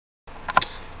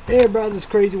Hey everybody, this is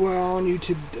CrazyWyatt on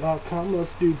YouTube.com.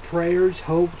 Let's do prayers,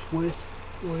 hopes, wish,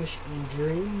 and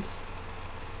dreams.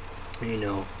 You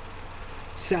know,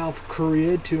 South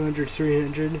Korea, 200,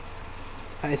 300.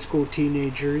 High school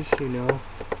teenagers, you know.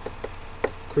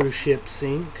 Cruise ship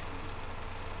sink.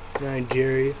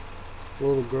 Nigeria,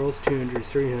 little girls, 200,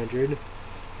 300.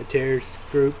 A terrorist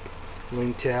group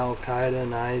linked to Al Qaeda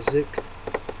and Isaac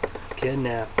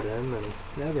kidnapped them and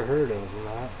never heard of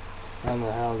them. I don't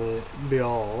know how they'd be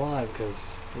all alive because,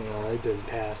 you know, they've been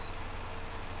passed,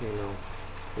 you know,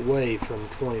 away from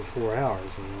 24 hours,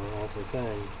 you know, that's the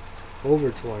saying. Over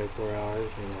 24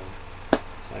 hours, you know,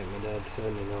 it's like my dad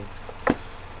said, you know,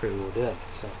 pretty well dead,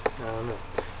 so, I don't know.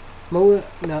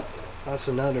 No, that's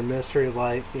another mystery,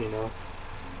 like, you know,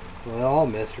 well, all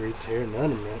mysteries here.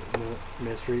 Another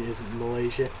mystery is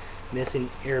Malaysia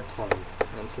missing airplane.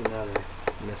 That's another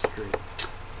mystery.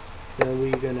 So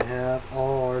we're going to have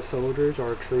all our soldiers,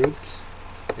 our troops,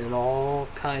 in all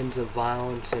kinds of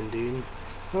violence indeed.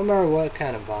 No matter what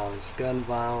kind of violence. Gun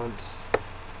violence,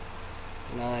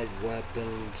 knife,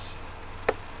 weapons,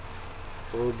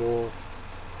 verbal,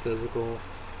 physical,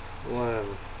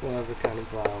 whatever kind of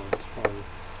violence from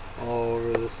all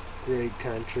over this great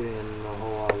country and the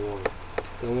whole wide world.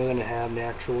 Then we're going to have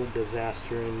natural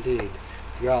disaster indeed.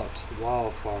 Droughts,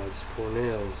 wildfires,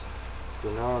 tornadoes,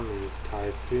 tsunamis,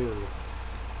 typhoon,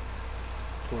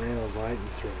 tornadoes, lightning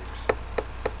strikes.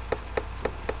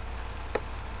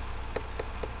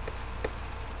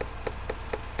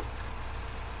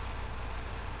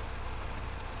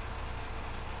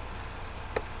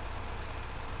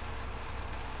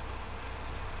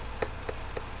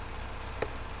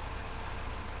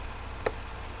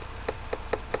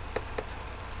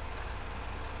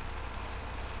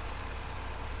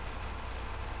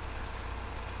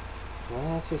 Well,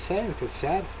 that's the same, because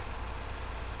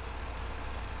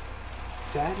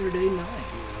Saturday night,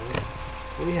 you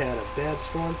know, we had a bad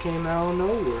storm came out of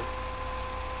nowhere.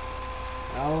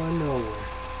 Out of nowhere.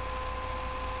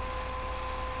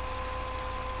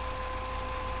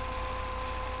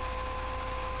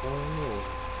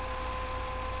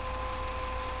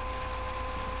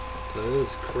 So it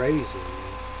was crazy,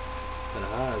 man. But I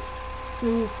was,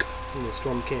 and the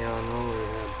storm came out of nowhere,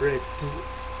 had a brick.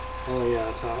 Oh yeah,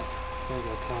 I think I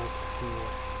talked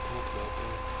about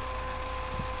that.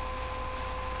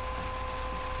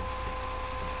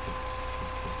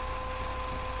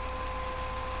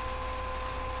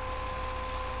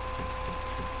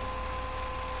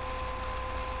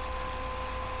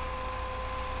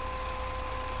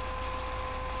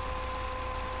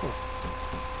 Huh.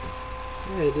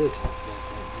 Yeah, I did talk about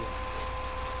that.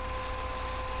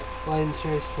 Yeah. Lightning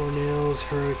strikes, tornadoes,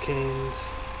 hurricanes,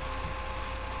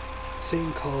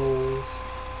 sinkholes,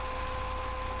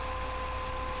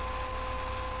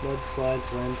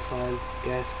 mudslides, landslides,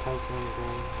 gas pipes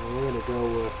underground, and we're going to go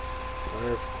with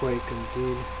earthquake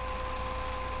indeed.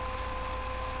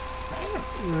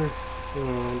 You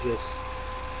know, just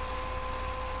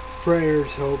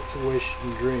prayers, hopes, wishes,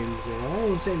 and dreams. You know, I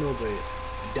don't say nobody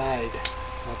died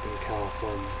up in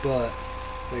California, but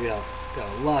they got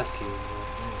lucky. You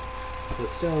know?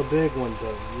 It's still a big one,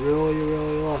 but really,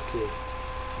 really lucky.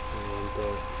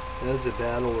 But that was a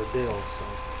battle ordeal, so.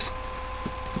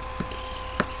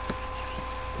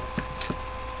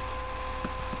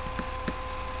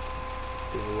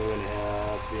 Then we're gonna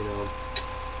have, you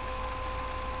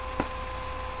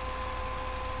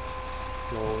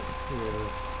know,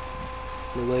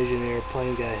 Malaysian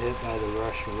airplane got hit by the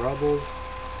Russian rebels.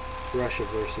 Russia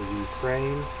versus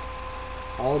Ukraine.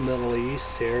 All Middle East,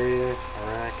 Syria,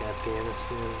 Iraq,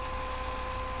 Afghanistan,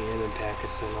 Yemen,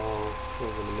 Pakistan, all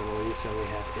over the Middle East, and we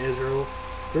have Israel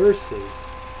versus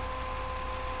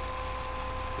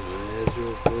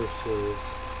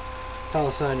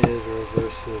Palestine, Israel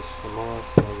versus Hamas,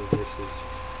 versus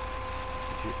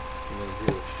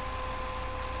Jewish.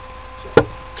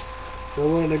 So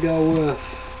we're going to go with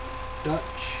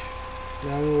Dutch,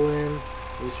 Netherlands,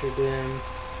 Amsterdam,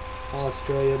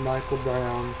 Australia, Michael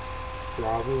Brown,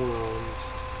 Robin Williams.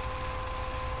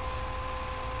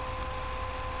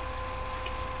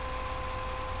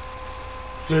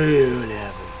 See you in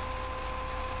heaven.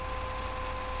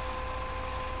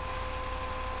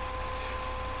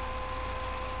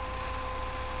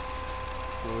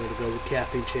 We're going to go with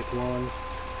Capping Chick 1.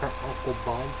 Her Uncle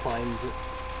Bob finds it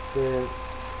for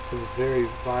his very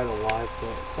vital life,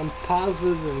 but some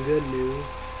positive and good news,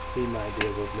 he might be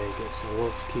able to make it. So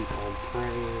let's keep on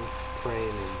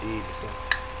praying indeed. So,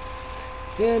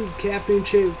 and Captain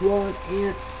Chick 1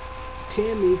 and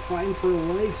Tammy fighting for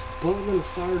her legs, but I'm going to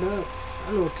start up. I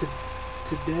don't know,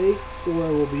 today or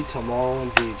it will be tomorrow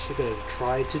indeed. She's going to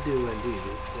try to do indeed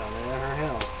down at her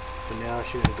house. But now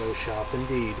she's gonna go shop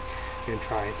Indeed and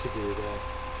try to do that.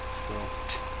 So,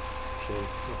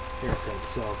 haircut.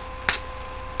 So,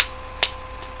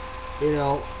 you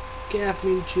know,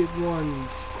 Caffeine Chick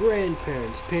one's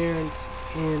grandparents, parents,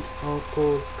 aunts,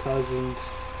 uncles, cousins,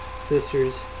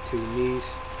 sisters, to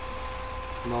niece,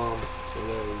 mom. So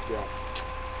there we go.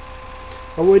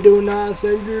 And we do not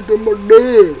send you to my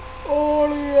dad.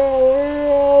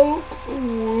 Audio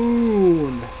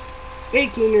wound.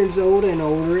 18 years old and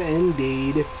older,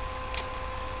 Indeed.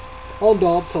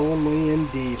 Adults only,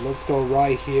 Indeed. Let's go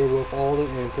right here with all the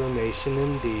information,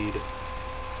 Indeed.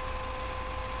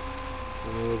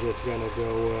 And we're just gonna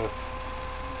go with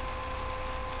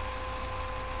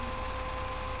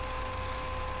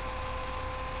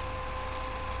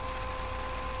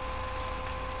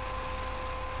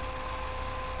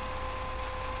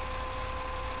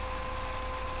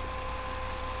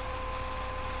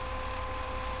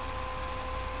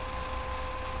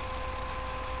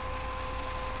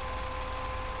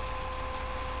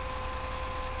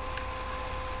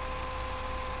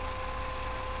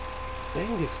I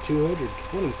think it's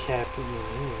 220 caffeine in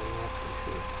here, I'm not too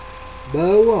sure.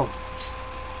 But well,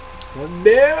 let's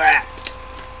do it!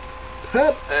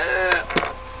 Pop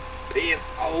up! Peace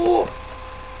out!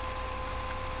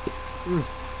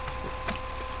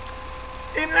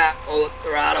 In that old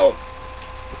throttle!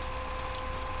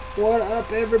 What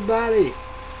up, everybody?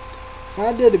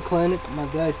 I did a clinic. My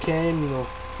dad came, you know,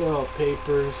 fill out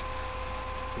papers,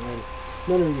 and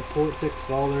then report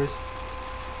 $6.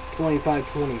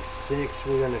 25.26.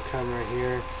 We're gonna come right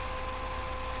here.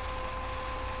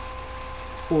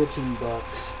 14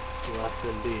 bucks left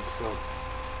Indeed. So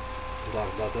we'll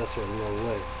talk about this one in a little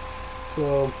way.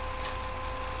 So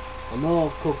a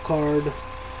medical card,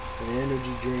 an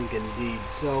energy drink, Indeed.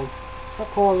 So I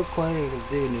call the clinic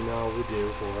Indeed. You know we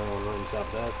do for and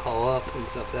stuff like that. Call up and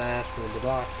stuff like that. Ask for the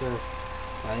doctor.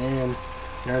 I am.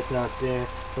 Nurse not there.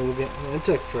 So we'll get. It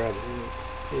took forever.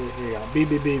 Here you go. Beep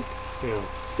beep beep. You know.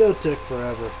 Still took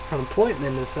forever. An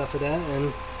appointment and stuff like that,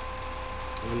 and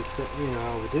so, you know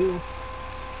how we do.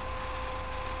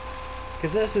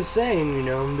 Because that's the same, you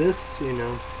know, this, you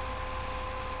know,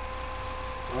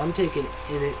 I'm taking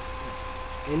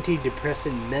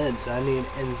antidepressant meds. I need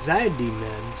anxiety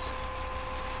meds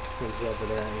and stuff like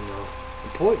that, you know.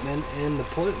 Appointment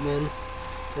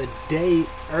a day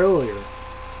earlier,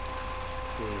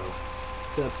 you know,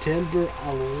 September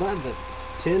 11th,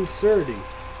 10:30.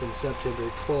 From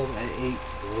September 12th at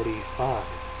 8:45,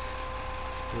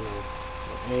 you know,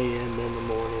 a.m. in the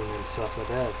morning and stuff like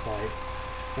that. It's like,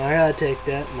 I gotta take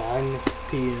that 9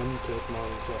 p.m. took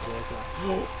mine and stuff like that.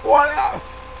 What the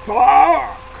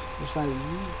fuck? It's like,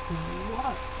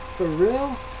 what? For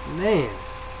real? Man,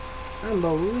 I don't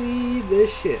believe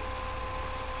this shit.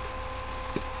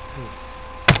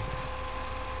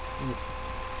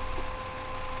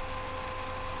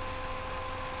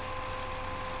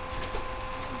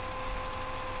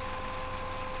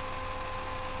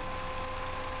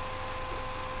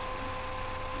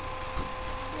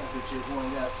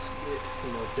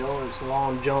 You know, donuts,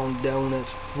 Long John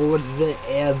Donuts for the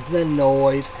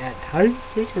Illinois at Tight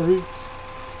Treats.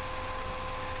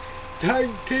 Tight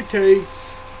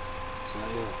Treats. So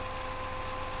yeah.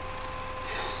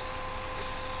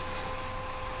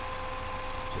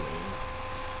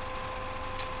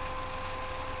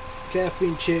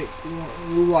 Caffeine Chick,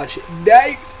 we watch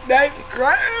Dave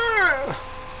Crazy.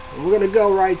 We're gonna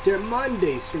go right there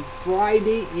Mondays through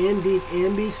Friday, Indeed,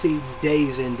 NBC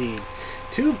days Indeed.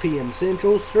 2 p.m.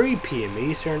 Central, 3 p.m.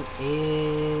 Eastern,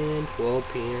 and 12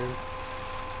 p.m.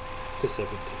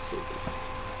 Pacific.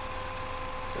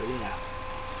 So yeah.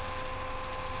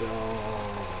 So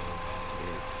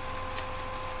yeah.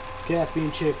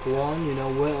 Caffeine Chick 1, you know,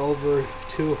 went over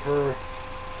to her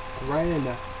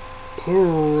grandparents.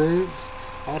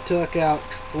 I took out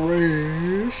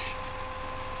trash.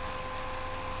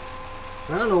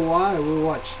 I don't know why we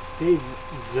watched Dave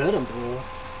Venable,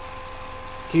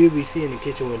 QVC in the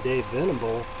Kitchen with Dave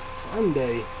Venable,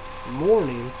 Sunday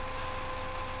morning.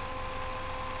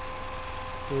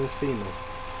 It was female.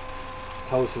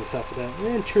 Toast and stuff like that.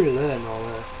 And true to that and all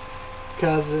that.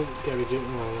 Cousin, gotta do it.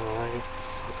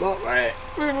 But wait,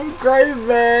 we were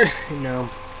crazy. You know,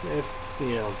 if,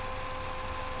 you know,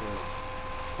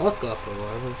 hook up or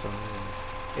whatever, so,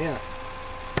 yeah.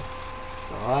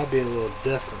 So I'd be a little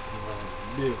different than what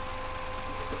I do.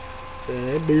 Then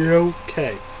it'd be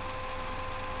okay.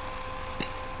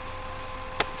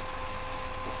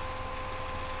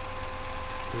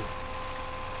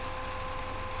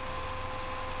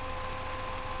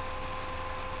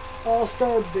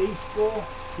 All-Star Baseball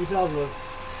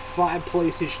 2005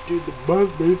 places to the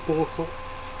best baseball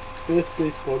 5th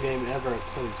baseball game ever at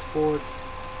Plain Sports.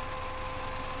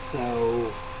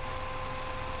 So,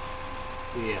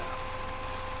 yeah.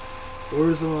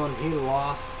 Orzola, he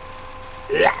lost.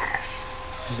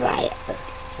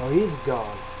 So he's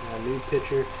gone. Now, new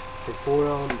pitcher for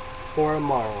Florida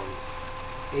Marlins.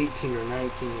 18 or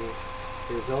 19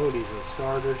 years old. He's a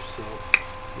starter, so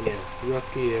yeah,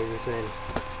 rookie, everything.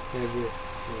 I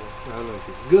don't know if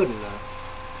he's good or not.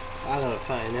 I gotta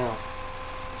find out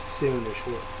soonish.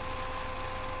 What?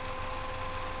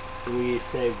 We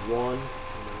say one,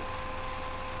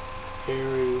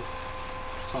 Harry,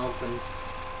 something.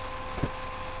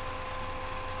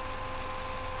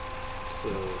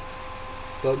 So,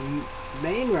 but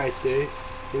Maine right there,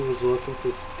 he was looking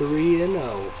for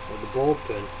 3-0 with the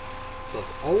bullpen, but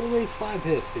only 5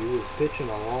 hits. He was pitching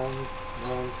a long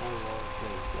time.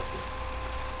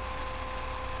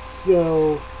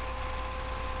 So,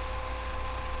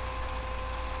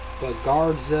 but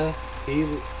Garza, he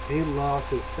lost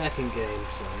his 2nd game.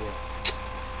 So yeah.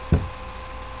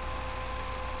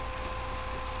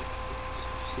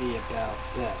 See about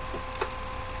that.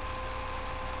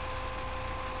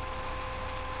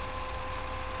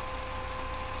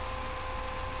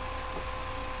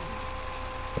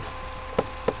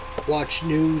 Watch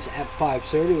news at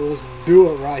 5:30. Let's do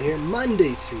it right here.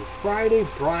 Monday through Friday,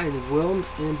 Brian Wilms,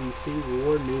 NBC,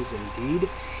 War News Indeed.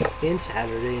 And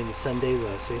Saturday and Sunday,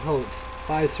 Leslie Holtz.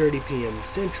 5:30 p.m.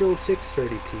 Central,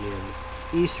 6:30 p.m.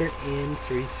 Eastern, and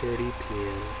 3:30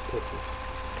 p.m. Pacific.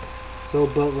 So,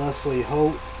 but Leslie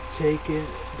Holtz taking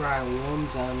Brian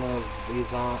Wilms. I don't know if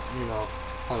he's on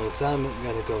assignment.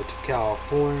 Gonna go to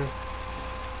California,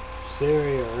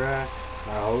 Syria, Iraq. I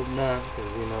hope not,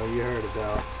 because you heard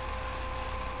about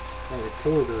a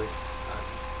reporter.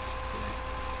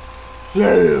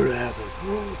 Say it hasn't.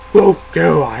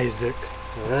 Go, Isaac.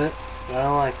 Alright? I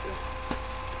don't like that.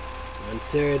 And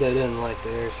Syria, they didn't like the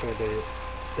airstrike.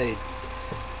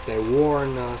 They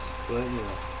warned us, but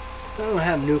they don't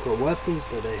have nuclear weapons,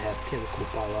 but they have chemical,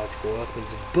 biological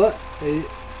weapons. But they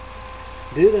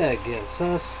do that against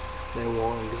us, they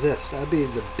won't exist. That'd be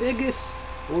the biggest,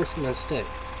 worst mistake.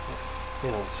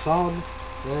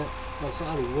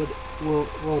 Assad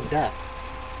will die.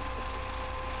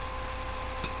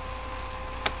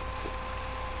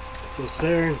 So,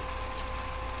 sir,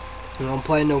 don't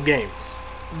play no games.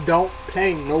 Don't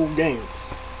play no games.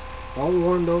 Don't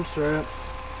warn, don't strap.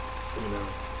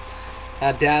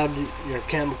 I doubt your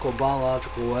chemical,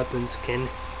 biological weapons can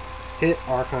hit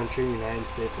our country, United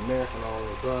States, America, and all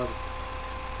the above.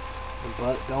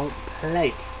 But don't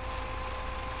play.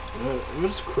 It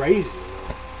was crazy,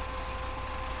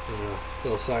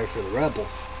 feel sorry for the rebels.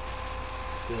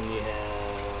 Then you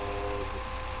have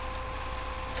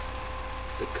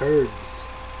the Kurds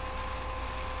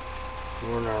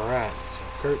warring our rights.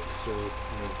 Kurds are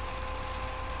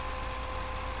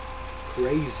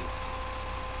crazy.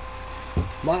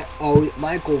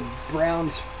 Michael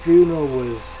Brown's funeral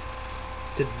was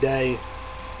today.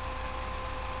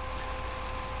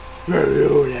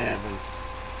 What happened?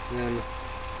 And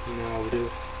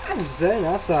I was saying,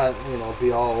 I thought,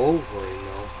 be all over,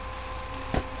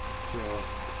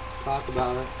 talk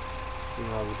about it, we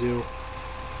do.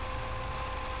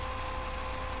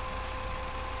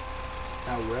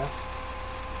 How rough?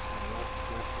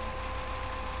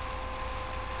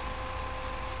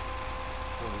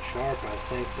 Sharp, I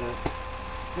think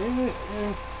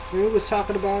that. He was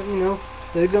talking about,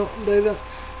 they're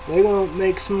gonna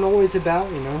make some noise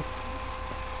about,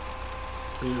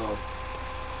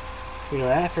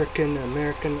 African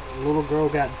American little girl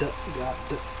got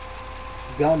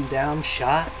gunned down,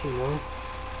 shot, of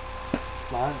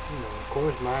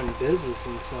course, mind business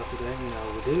and stuff that,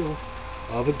 we do,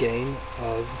 of a gang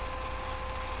of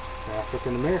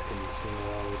African Americans,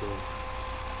 we do.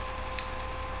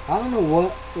 I don't know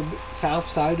what, south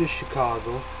side of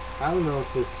Chicago, I don't know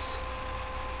if it's,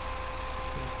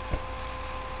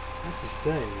 that's the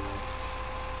thing,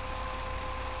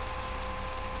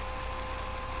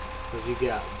 because you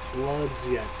got Bloods,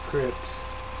 you got Crips.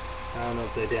 I don't know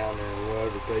if they're down there or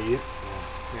whatever, but you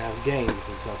have gangs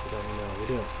and stuff that we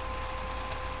do.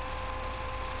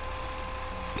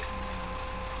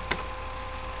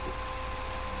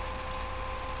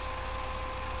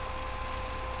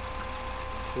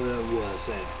 What was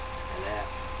that? An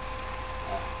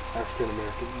African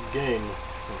American gang.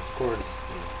 Of course,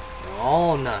 they're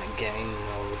all not gang,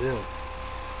 we do.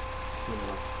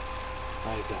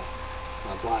 Like that.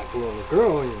 A black little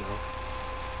girl,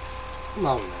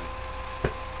 no, man.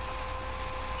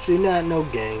 She not no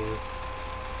gang.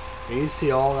 And you see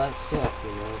all that stuff,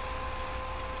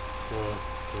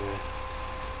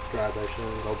 Drive that shit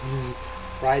and go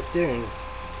right there, and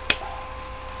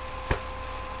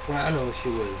Well, I know she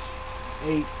was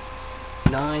 8,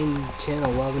 9, 10,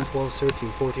 11, 12,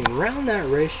 13, 14, around that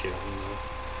ratio, you know.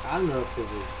 I don't know if it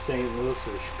was St. Louis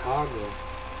or Chicago,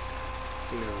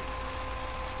 you know.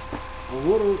 A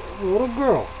little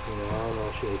girl, you know. I don't know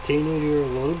if she was a teenager or a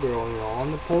little girl, you know,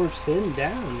 on the porch sitting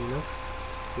down,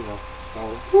 you know,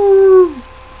 all,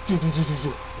 you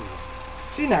know.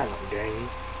 She's not no game.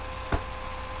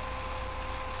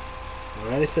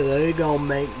 Alright, so they're gonna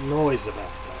make noise about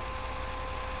that.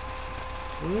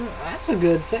 Well, that's a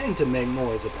good thing to make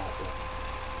noise about that.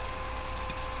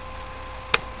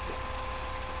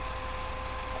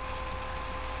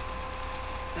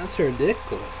 That's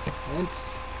ridiculous.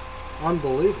 That's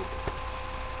unbelievable.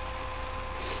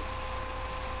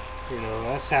 You know,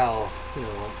 that's how,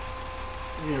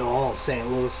 you know, all St.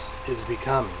 Louis is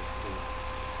becoming. You know.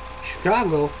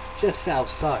 Chicago, just south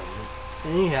side.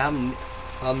 And you have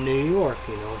New York,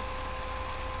 you know.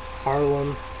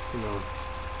 Harlem, you know.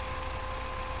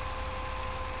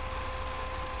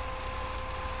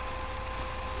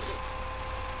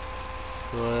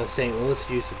 St. Louis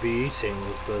used to be East St.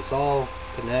 Louis, but it's all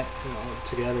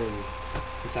together and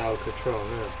it's out of control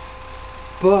now.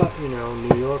 But, you know,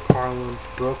 New York, Harlem,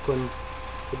 Brooklyn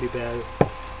could be better.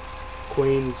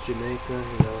 Queens, Jamaica,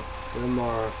 you know, them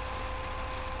are,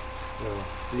 you know,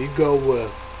 you go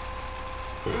with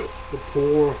the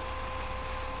poor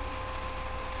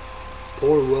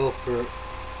welfare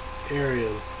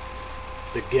areas,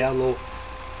 the ghetto,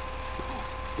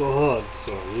 the hood,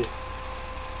 so yeah.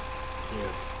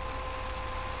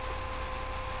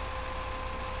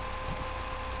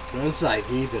 And it's like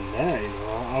even that, you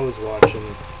know, I was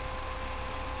watching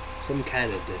some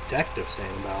kind of detective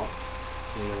saying about,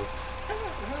 you know, I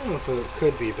don't know if it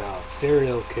could be about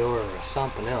serial killer or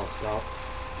something else, about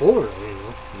Florida, you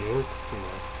know,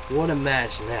 wouldn't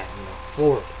imagine that, you know,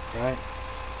 Florida, right?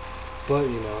 But,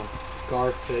 you know,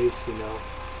 Scarface, you know,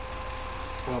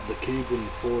 of the Cuban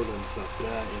Florida and stuff like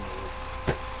that, you know,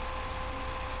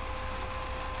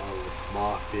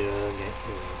 mafia, you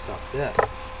know, stuff like that.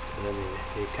 And I mean,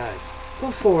 you kind of,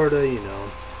 but Florida, you know,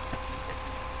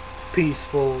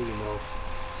 peaceful, you know,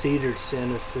 senior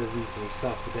citizens and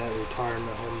stuff like that,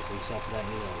 retirement homes and stuff like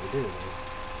that, you know, they do.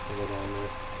 They go down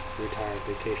there, retire,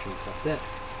 vacation, stuff like that.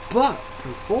 But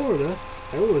in Florida,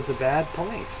 it was a bad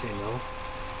place, you know.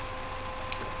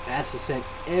 That's the same.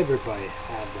 Everybody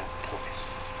had that place.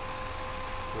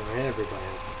 Or everybody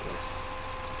had that place.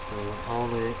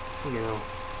 Only, you know.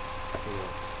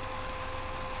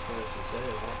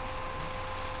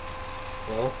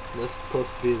 Well, this is supposed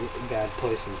to be a bad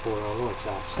place in Florida, Illinois. It's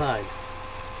outside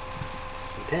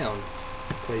in town.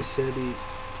 Clay City,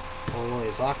 Illinois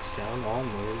is Oxtown,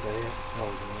 onward.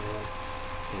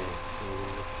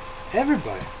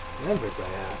 Everybody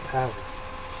have it.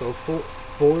 So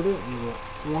Florida, you know,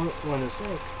 one is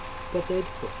like, but they do.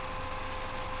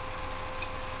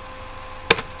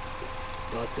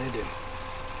 But they do.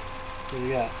 So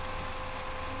you got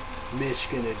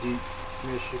Michigan,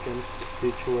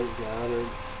 Detroit, got other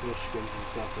Michigans and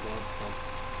stuff like that.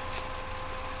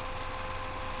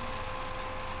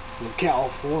 So in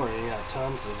California, you got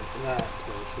tons of that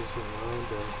places, you know,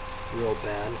 they're real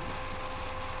bad.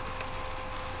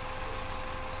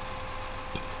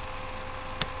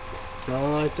 It's not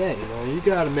like that, you know. You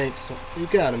gotta make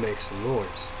some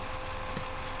noise.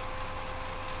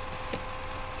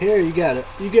 Here you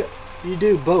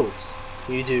do both.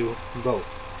 You do both.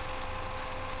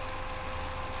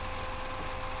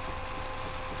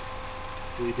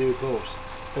 We do both.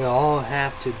 They all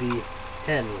have to be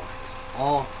headlines.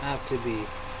 All have to be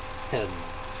headlines.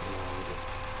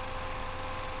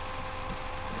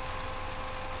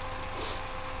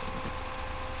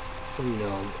 You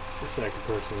know, the second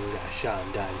person who got shot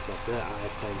and died and stuff like that, I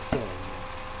same thing.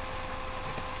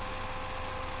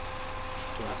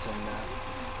 Not saying that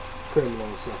criminal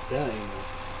and stuff like that, you know.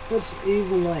 What's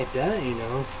even like that, you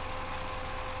know?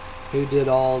 Who did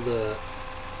all the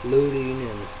looting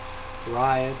and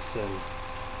riots and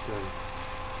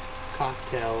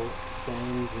cocktail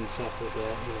things and stuff like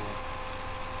that, you know,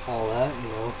 all that, you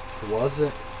know,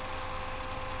 wasn't,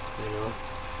 you know,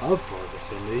 of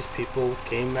Ferguson. These people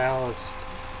came out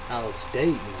of state,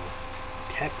 you know,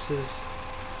 Texas,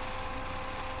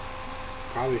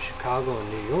 probably Chicago and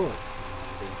New York,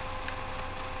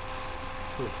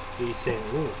 you know, East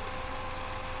St. Louis,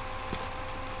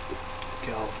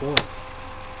 California.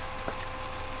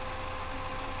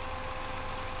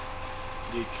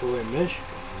 Detroit, Michigan.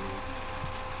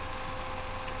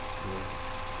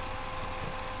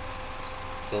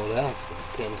 Philadelphia,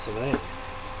 Pennsylvania.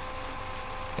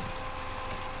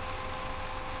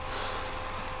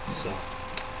 So,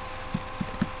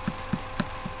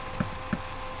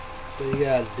 So you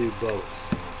gotta do both.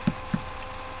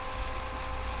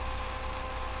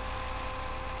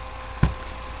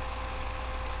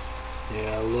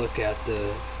 Yeah, look at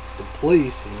the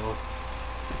police, you know.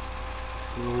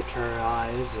 Military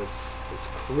eyes, it's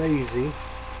crazy.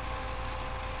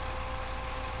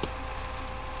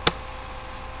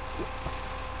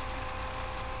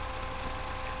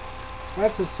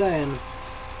 That's the saying.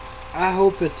 I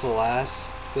hope it's the last,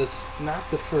 but it's not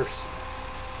the first.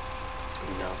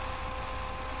 You know.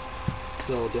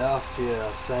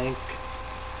 Philadelphia sank.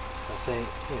 A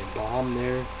bomb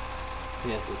there.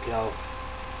 You have the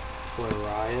California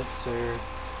riots there.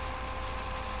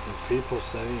 And people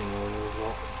say, you know,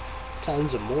 there's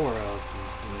tons of more of them.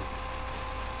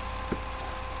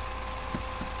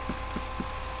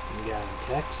 You got in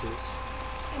Texas.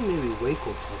 Maybe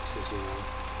Waco, Texas, you know.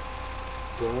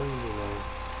 Burn, you know.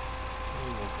 I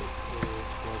don't know if it's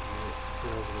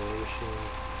revelation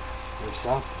or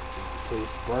something. You know,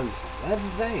 please burn something. That's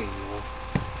the same, you know.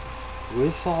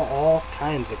 We saw all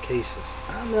kinds of cases.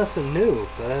 Not nothing new,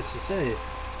 but that's the same.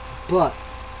 But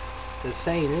the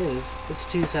saying is, it's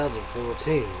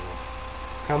 2014, you know.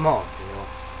 Come on, you know.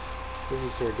 This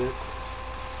is ridiculous.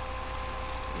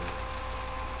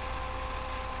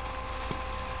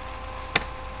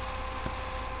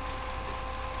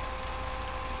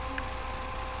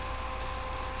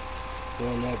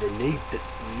 We'll never need it,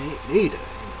 you know.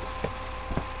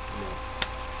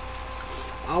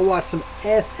 I'll watch some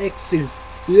SXU.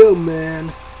 Yo,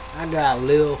 man, I got a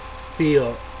little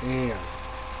filled in.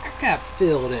 I got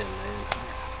filled in, man. I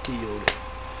got filled in.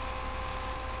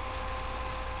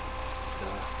 So,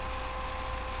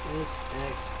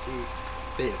 SXU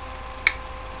filled.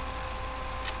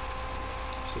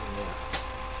 So, yeah.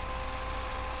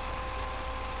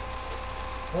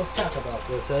 Let's talk about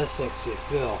this SXU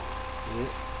fill.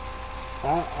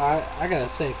 I gotta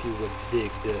think you would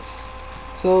dig this.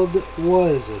 So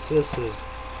what is this? This is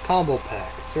combo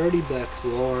pack, 30 bucks,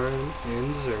 Lauren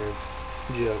and Zerg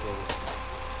juggles.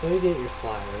 So you get your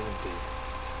flyer into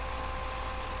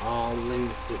all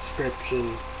links,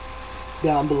 description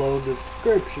down below the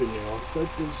description. You know, click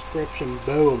the description.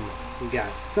 Boom, you got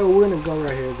it. So we're gonna go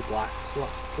right here to the black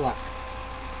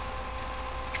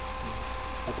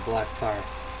at the black fire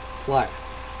flyer.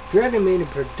 Dragon Media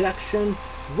Production,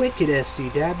 Wicked SD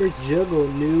Dabbers, Juggle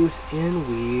News and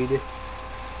Weed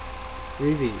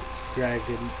Reviews.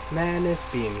 Dragon Madness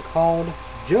being called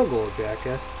Juggle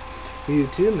Jackass.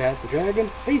 YouTube Matt the Dragon.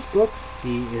 Facebook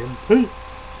DMP.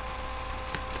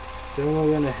 Then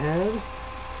we're gonna have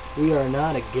We Are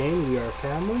Not a Game, We Are a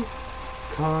Family.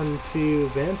 Confu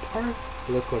Vampire,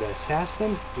 Liquid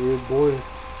Assassin, Rude Boy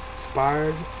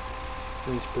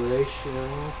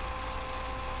Inspirational.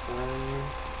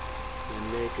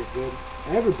 And make it good.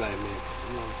 Everybody make it.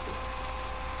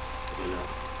 You know.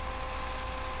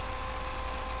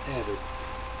 Everybody.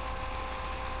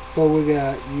 But we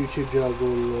got YouTube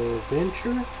Juggle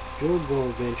Venture,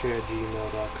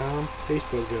 juggleventure@gmail.com,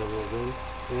 Facebook Juggle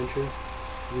Venture.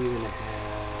 We're gonna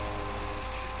have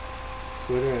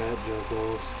Twitter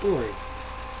 @Juggle Story.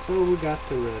 So we got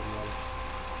the red one.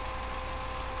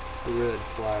 The red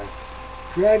flyer.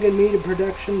 Dragon Media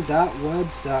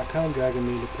Production.webs.com, Dragon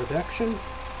Media Production,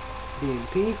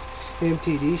 DMP,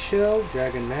 MTD Show,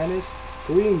 Dragon Madness,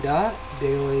 Green Dot,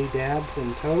 Daily Dabs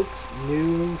and Tokes,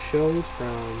 new shows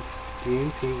from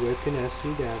DMP, Wicked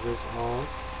SD Dabbers. All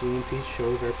DMP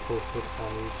shows are posted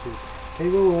on YouTube.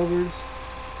 Halo Lovers,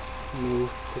 new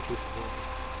picture points.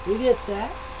 We get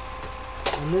that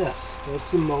on this. That's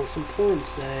the most important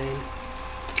thing.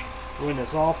 When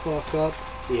it's all fucked up,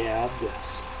 you have this.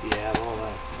 You have all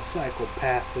that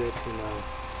psychopathic, you know,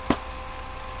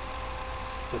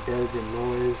 suburban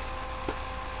noise.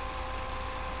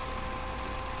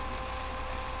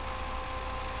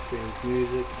 Strange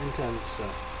music and tons of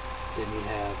stuff. Then you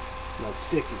have Not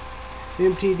Sticky.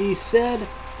 MTD said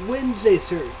Wednesday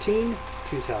 13,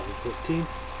 2015.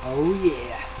 Oh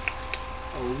yeah.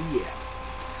 Oh yeah.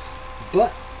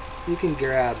 But you can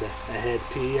grab a Head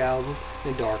P album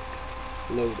and Dark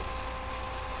Lotus.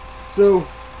 So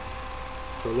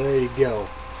there you go.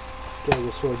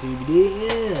 Juggle Sword DVD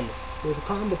and with a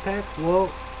combo pack, well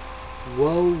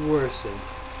worth it.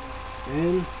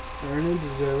 And earn and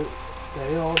deserve it.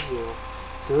 They all do.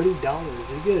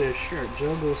 $30. You get a shirt,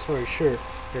 Juggle Sword shirt.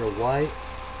 They're white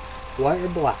or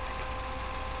black.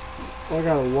 I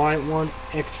got a white one,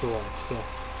 extra large. So,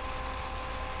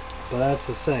 but that's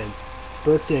the same.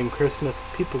 Birthday and Christmas,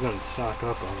 people gonna stock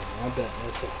up on it. I bet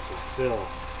that's actually Phil.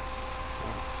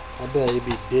 I bet he'd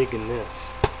be digging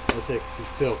this. That's actually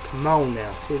Phil. Come on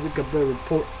now. See if we got a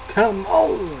report. Come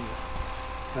on!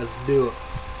 Let's do it.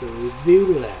 So we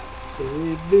do that. the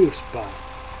review spot.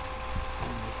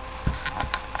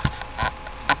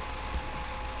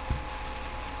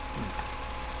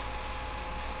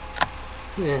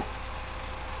 Yeah.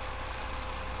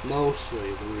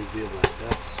 Mostly the review like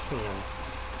that's, you know,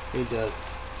 he does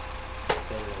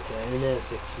say like that. And that's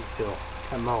what you feel.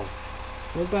 Come on.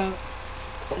 What about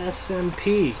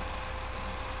SMP?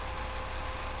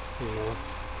 You know?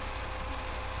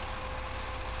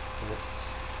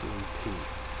 SMP.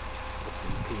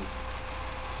 SMP.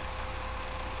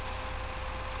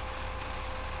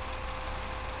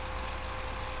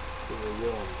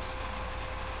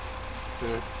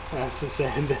 Yeah, that's the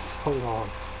same been so long.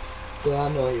 But I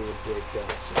know he would break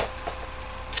that, so.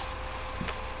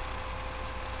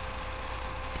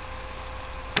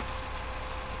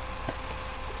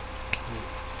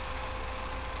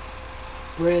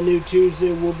 Brand new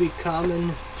Tuesday will be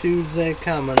coming. Tuesday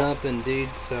coming up indeed,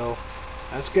 so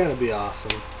that's gonna be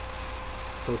awesome.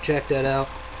 So check that out.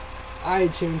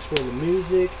 iTunes for the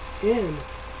music, and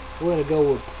we're gonna go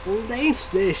with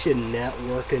PlayStation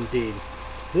Network indeed.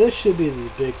 This should be the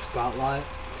big spotlight.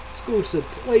 Exclusive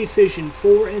PlayStation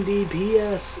 4 indeed,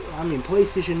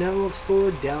 PlayStation Networks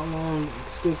 4, download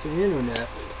exclusive internet.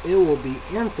 It will be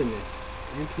Infamous.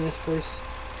 Infamous first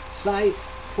site,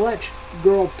 Fletch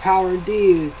Girl Power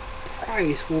indeed.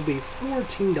 Price will be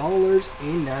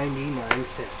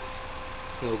 $14.99.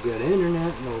 No good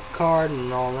internet, no card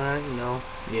and all that, you know.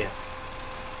 Yeah.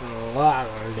 A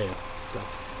lot to do. So.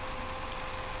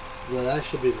 Well, that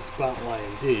should be the spotlight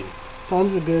indeed.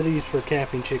 Tons of goodies for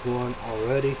Capping Chick 1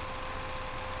 already.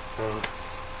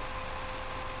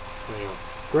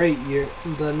 Great year,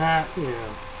 but not,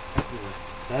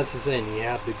 that's the thing. You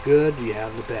have the good, you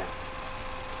have the bad.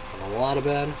 And a lot of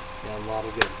bad, and a lot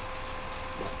of good.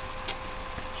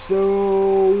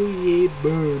 So, yeah,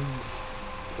 buns.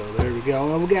 So there we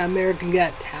go. And we got American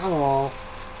Got Talent.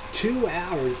 2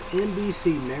 hours,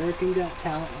 NBC American Got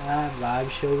Talent live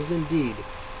shows indeed.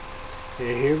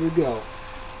 And here we go.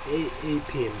 8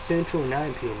 p.m. Central,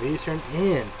 9 p.m. Eastern,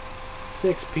 and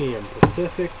 6 p.m.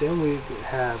 Pacific. Then we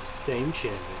have same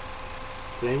channel.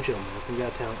 Same show, American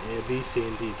Got Talent, NBC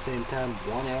indeed. Same time,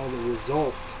 1 hour the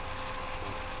result.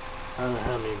 I don't know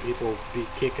how many people be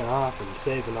kicking off and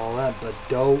saving all that, but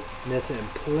don't miss it.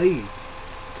 And please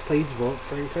vote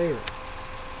for your favorite.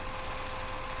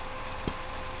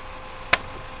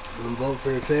 And vote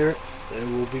for your favorite, they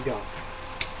will be gone.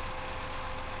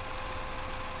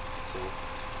 So,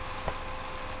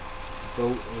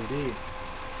 vote indeed.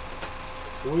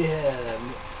 We have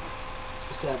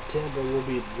September will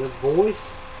be The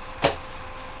Voice.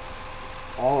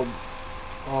 All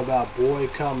about Boy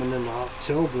coming in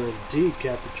October. Indeed,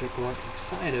 Captain Chick One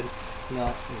excited.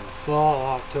 Not fall,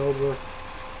 October,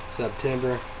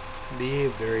 September, be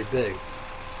very big.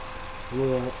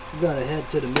 We're gonna head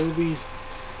to the movies.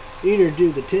 Either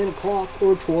do the 10 o'clock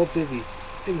or 12:50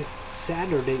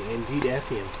 Saturday indeed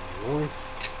FM. Lauren.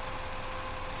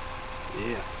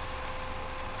 Yeah.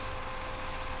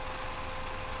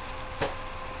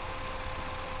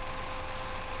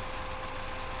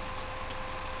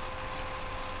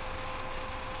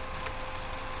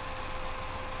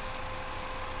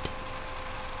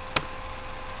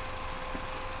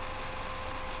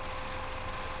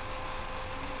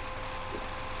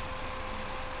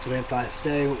 And if I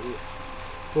stay with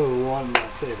one of my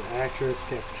favorite actress,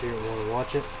 Captain want to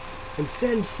watch it. And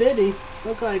Sin City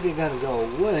look like it's gonna go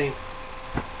away.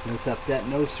 Except that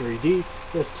no 3D,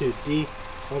 that's 2D.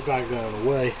 Look like it's going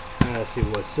away. I gotta see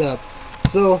what's up.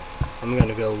 So I'm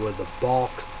gonna go with the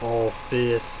box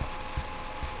office.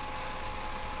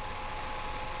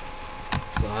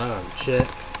 So I'm gonna check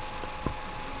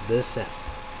this out.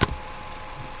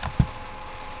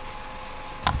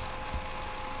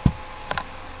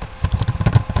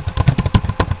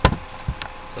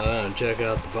 Check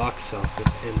out the box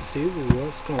office and see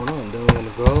what's going on. Then we're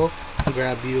gonna go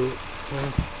grab you. I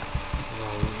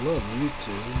love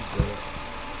YouTube, but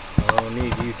I don't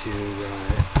need YouTube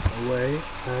right away.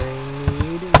 I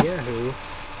need Yahoo.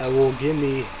 I will give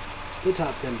me the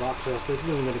top 10 box office.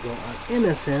 Then I'm gonna go on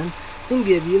MSN and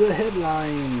give you the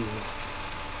headlines.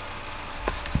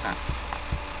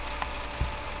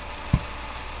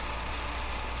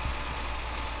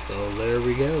 So there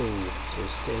we go. So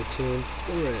stay tuned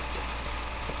for it.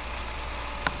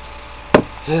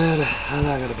 And I'm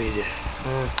not gonna be.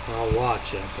 I'll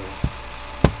watch it, but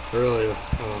really, I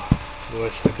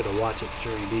wish I could have watched it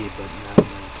 3D, but not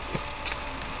meant to be.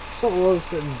 So let's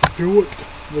do it.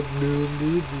 Let's do it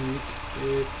if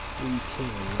we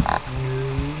can.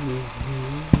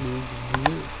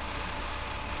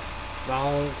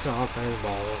 Ball, something, here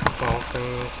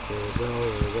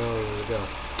we go.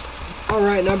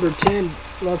 Alright, number 10.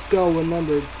 Let's go with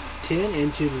number 10,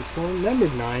 Into the Storm. Number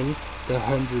 9, The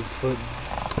 100-Foot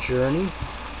Journey.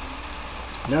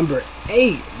 Number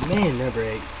 8, man, number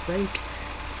 8,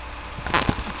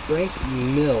 Frank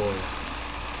Miller.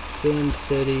 Sin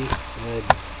City,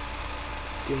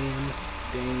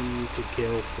 Dame to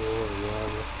Kill for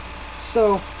Love.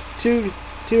 So, 2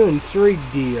 and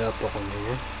 3D up on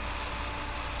here.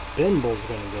 Spinball's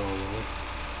gonna go away.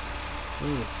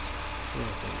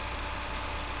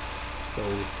 So,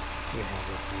 we have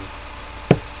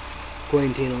it.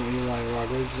 Quintino, Eli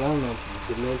Roberts. I don't know if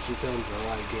the Dimension films are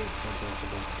like game about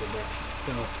production.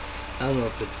 So, I don't know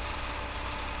if it's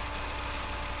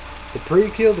the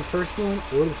prequel, the first one,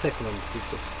 or the second one, the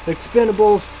sequel.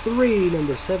 Expendables 3,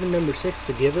 number 7, number 6,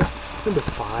 The Giver. Number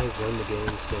 5, When the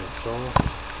Game Stands Tall.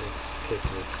 Kick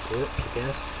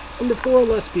ass. Number 4,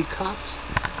 Let's Be Cops.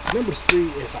 Number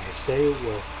 3, If I Stay,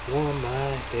 with one of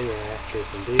my favorite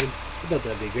actors indeed. I thought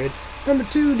that'd be good. Number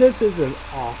 2, This Is an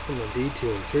Awesome indeed,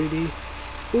 2 and 3D.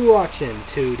 We're watching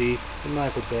 2D. And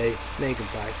Michael Bay, Megan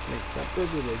Fox makes that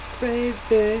really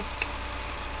crazy.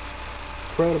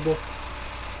 Incredible.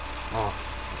 Oh.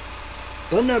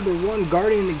 But number 1,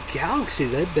 Guardian of the Galaxy,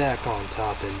 they're back on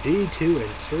top in D2 and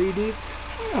 3D.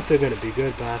 I don't know if they're going to be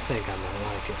good, but I think I might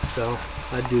like it. So,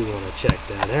 I do want to check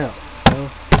that out. So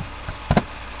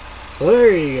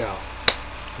there you go.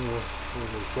 What was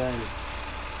I saying?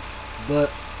 But,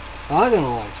 I'm going to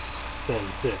like Sin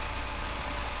City.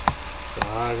 So,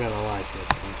 I'm going to like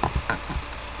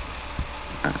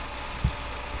it.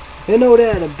 And no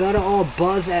doubt about it, all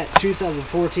buzz at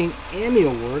 2014 Emmy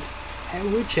Awards.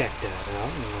 And we checked that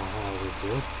out, you know how we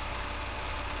do.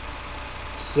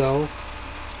 So,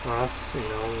 us, you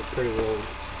know, we pretty well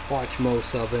watch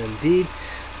most of it indeed.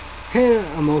 And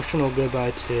an emotional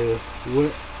goodbye to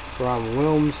Robin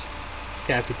Williams.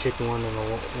 Happy Chicken One and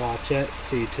a watchette.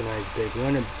 See tonight's big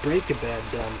winner. Breaking Bad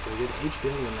done for good.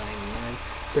 HBO 99.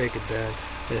 Breaking Bad.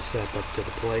 They step up to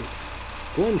the plate.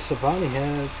 Gwen Stefani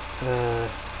has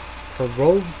her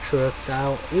road trust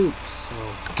out. Oops. So,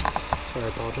 sorry, I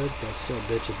apologize, but still,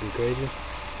 bitch would be crazy.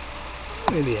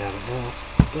 Maybe have an else,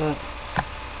 but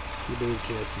you do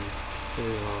just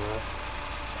doing alright.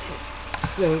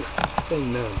 Thing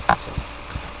none, so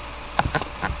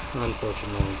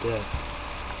unfortunately dead.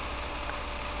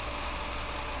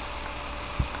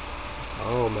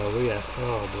 Oh man, we got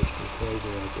bitch be crazy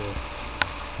right there.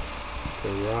 The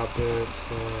Roberts,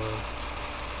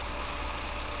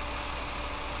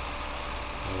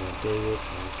 Davis,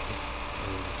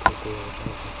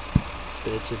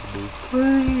 bitch, it'd be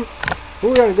crazy.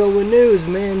 We're gonna go with news.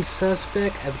 Man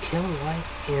suspect of killing wife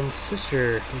and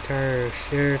sister. Entire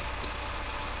sheriff.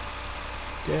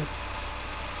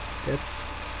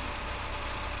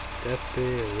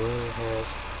 Deputy has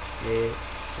a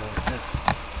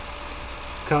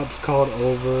cops called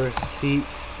over seat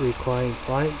reclined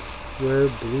flights. Wear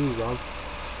blue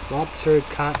lobster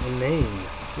cotton Maine.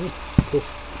 Cool.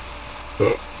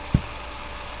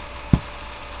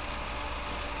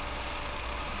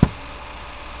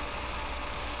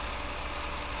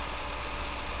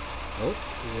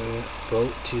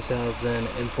 Vote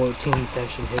 2014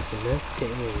 fashion hits and myth.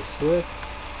 Taylor Swift.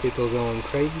 People going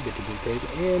crazy, but to be crazy,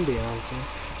 and Beyonce.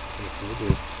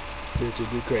 Bitch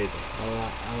would be crazy. I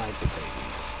like the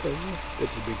craziness. Crazy,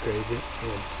 bitch would be crazy,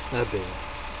 and I've been.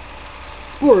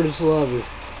 Sports love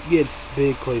gets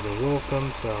big Cleveland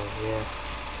welcome, so yeah.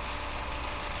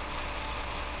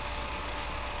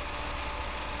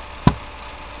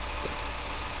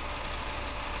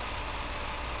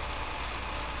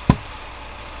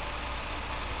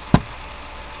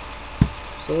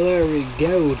 So there we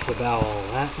go, it's about all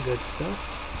that good stuff.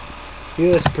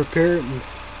 U.S. prepared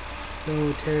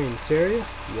military in Syria.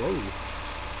 Whoa.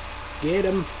 Get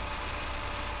 'em.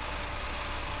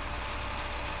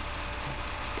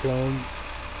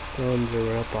 Drones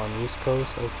are up on East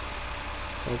Coast.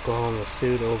 Oklahoma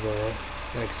sued over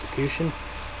execution.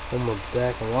 Home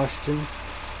back in Washington.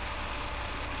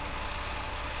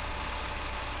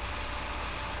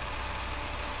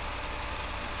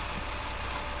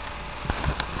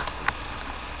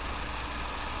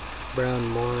 Brown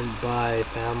mourned by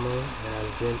family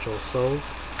as gentle souls.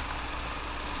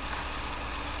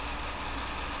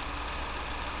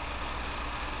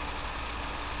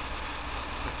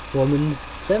 Woman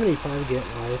 75 get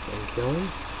life and killing.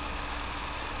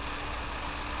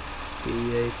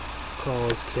 DEA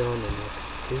calls killing and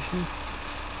execution.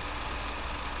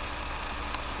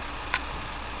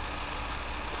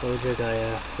 Soldier die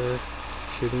after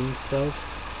shooting himself.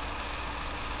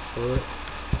 There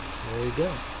you go.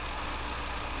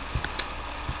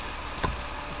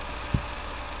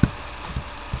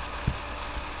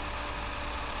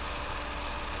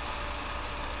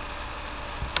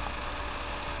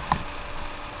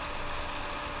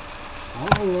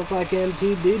 Oh, looks like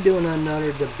MTD doing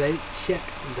another debate. Check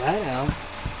that out.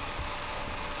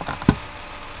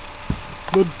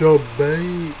 The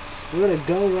debates. We're gonna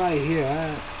go right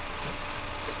here.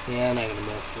 Yeah, I'm not gonna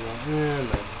mess with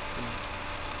that.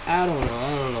 I don't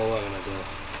know what I'm gonna do.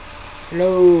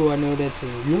 Hello, I know that's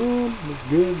good. It's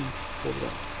good. Hold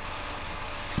on.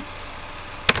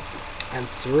 And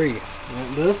 3.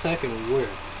 The second is weird.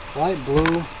 Light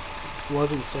blue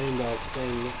wasn't stained by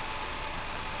stain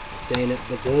it,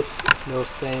 but this no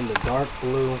stain. The dark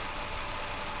blue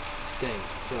stain.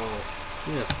 So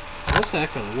yeah, the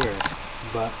second weird,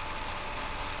 but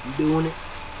I'm doing it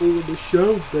for the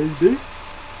show, baby.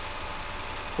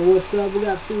 So what's up? We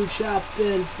got food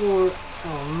shopping for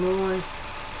Illinois.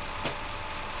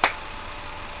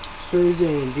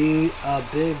 Thursday indeed, a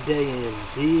big day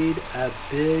indeed, a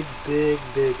big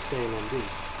thing indeed.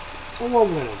 So what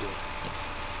we're gonna do?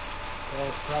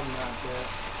 That's probably not that,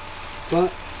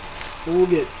 but we'll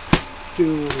get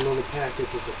 2 little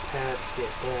packages of pads. Get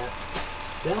that.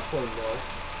 Definitely though.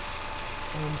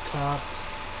 And tops.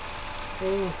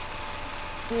 Oh,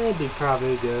 that'd be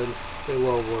probably good. They're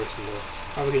well worse than that.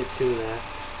 Probably get 2 of that.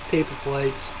 Paper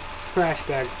plates, trash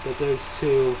bags, but those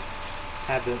 2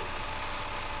 haven't.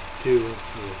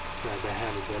 That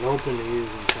haven't been open to use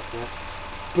and stuff like that.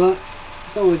 But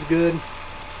it's always good.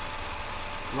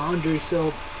 Laundry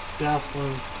soap,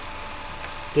 definitely.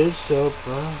 Dish soap,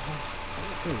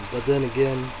 but then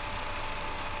again,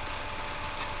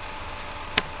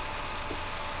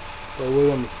 but we're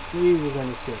gonna see.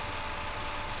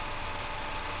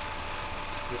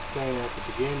 Just saying at the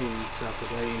beginning and stuff,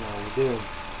 but let you know what we do.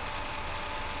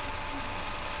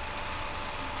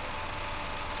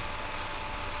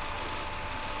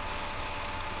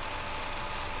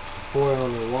 For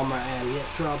on the Walmart ad, get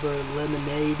strawberry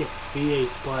lemonade, V8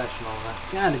 splash and all that.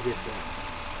 Gotta get that.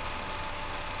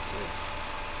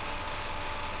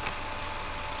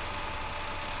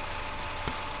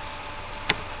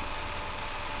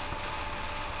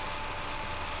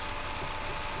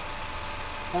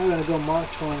 I'm gonna go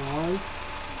Mark 21.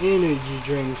 Energy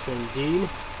drinks indeed.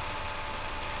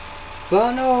 But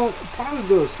I know I'll probably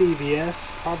go to CVS.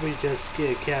 Probably just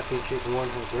get a Captain Chicken 1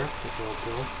 her breakfast real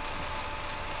quick.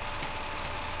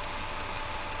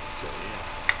 So yeah.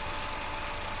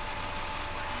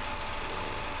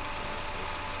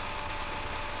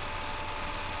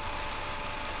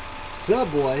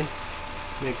 Subway,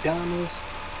 McDonald's,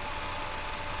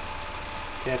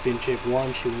 Captain Chick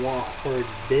 1, she want her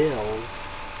bills.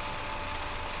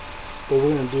 But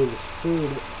we're gonna do the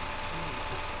food.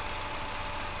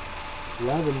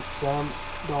 $11 some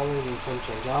and some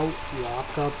change. Out,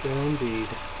 lock up indeed.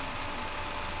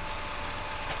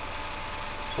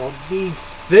 So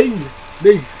BC.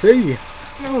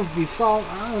 It would be salt.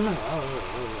 I don't know.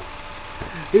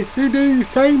 If you do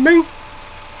say me.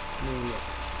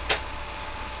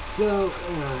 So I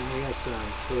guess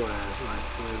 4 hours, like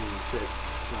 36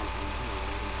 something.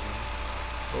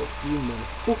 Oh, you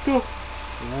motherfucker.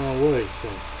 No way, so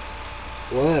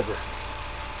whatever.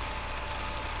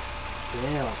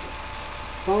 Yeah.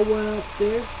 I went up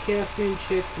there, Caffeine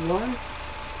Chick 1,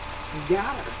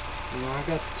 got her. I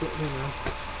got the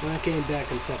when I came back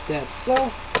and stuff that. So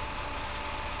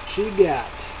she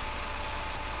got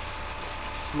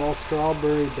small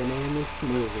strawberry banana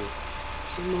smoothie.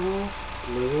 Small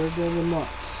blizzard of the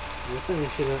months. I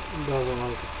think she doesn't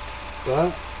like it.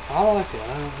 But I like it. I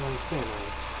don't understand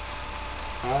it.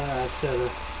 I said a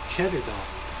cheddar dog.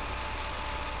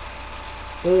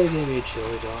 Well, they gave me a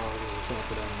chili dog or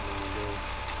something.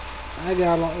 I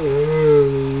got a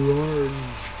large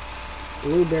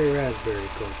blueberry raspberry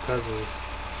called Cousins.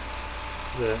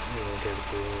 That get it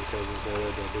for Cousins.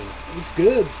 It's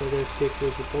good, so there's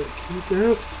pictures support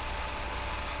keepers.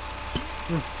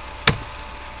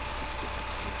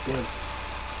 It's good.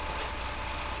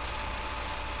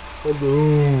 Oh,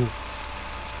 boom.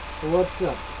 What's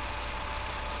up?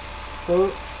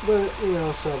 So, but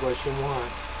Subway should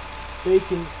want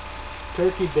bacon,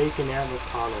 turkey, bacon,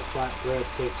 avocado, flatbread,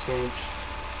 6-inch,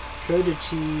 shredded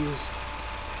cheese,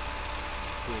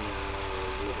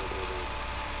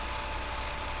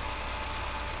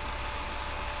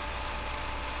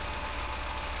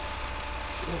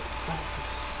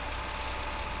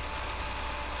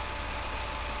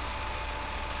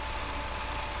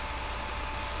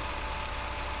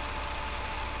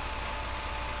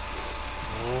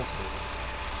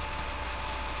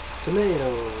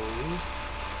 tomatoes,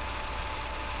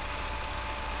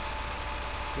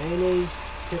 mayonnaise,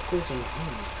 pickles, and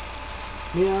honey.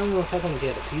 I don't know if I'm gonna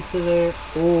get a pizza there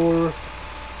or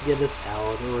get a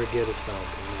salad or get a salad.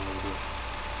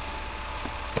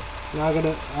 I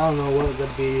don't know what it's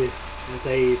gonna be If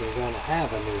they even gonna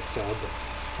have a new sub,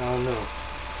 I don't know.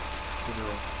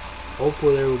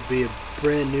 Hopefully there will be a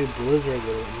brand new Blizzard of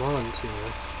the month,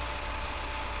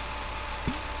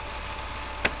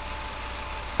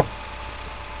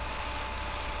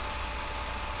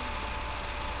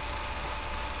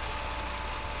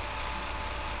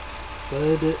 But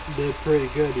they did pretty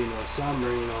good, Summer,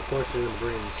 of course they're gonna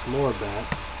bring some more back.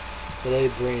 But they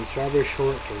bring Strawberry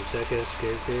Shortcake second,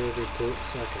 Scarecrow Report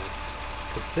second.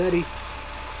 Confetti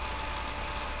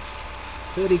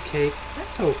cake,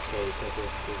 that's okay,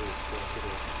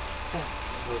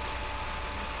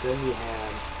 Then you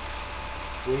have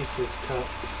Reese's Cup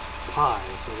Pie,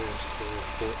 so there's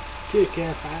the Kit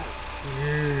Kat pie.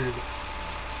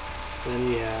 Then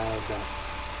you have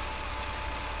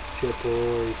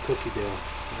Chipotle cookie dough.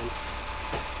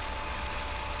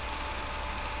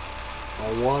 I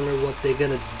wonder what they're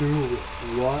gonna do.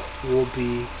 What will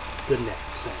be the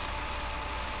next thing?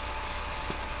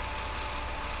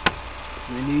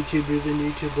 And YouTubers in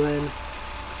YouTube land,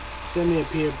 send me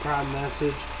a private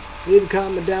message. Leave a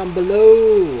comment down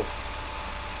below.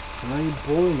 My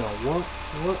boy, now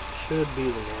what should be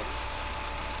the next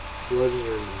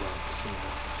Blizzard next?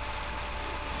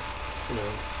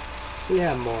 We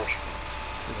have Marshall.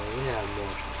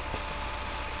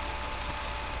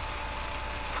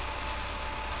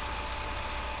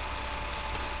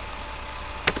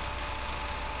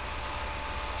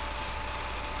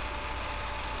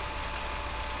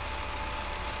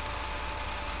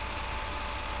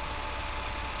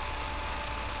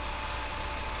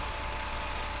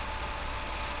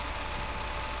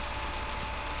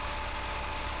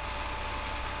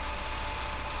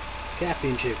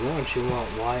 Caffeine Chick Lunch, you want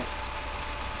white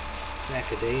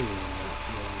macadamia.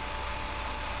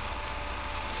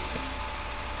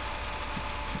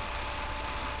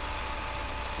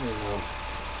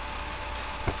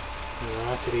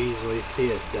 I could easily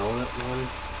see a donut one.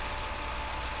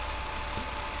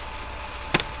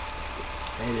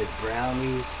 They did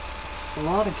brownies. A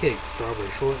lot of cakes. Strawberry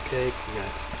shortcake. You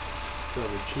got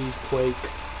strawberry cheesecake.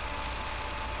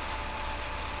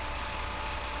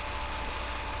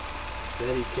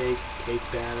 Betty cake, cake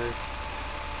batter.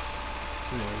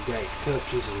 You got your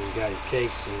cookies and you got your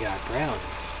cakes and you got brownies.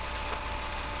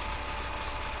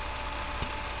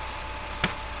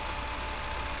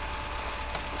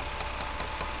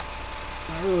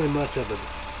 Not really much of a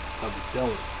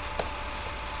donut.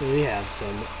 They have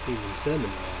some even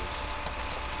cinnamon rolls.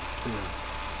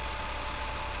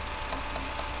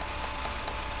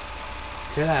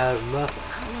 Could I have muffin?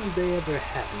 I don't know if they ever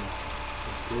had muffin.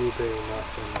 Blueberry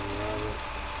muffin and ramen.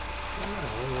 I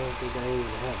don't know if they don't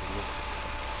even have muffin.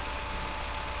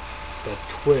 The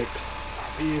Twix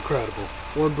would be incredible.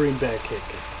 Or bring back Kit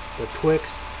Kat. The Twix,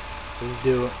 let's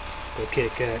do it. The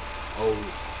Kit Kat, oh.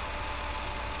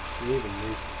 Even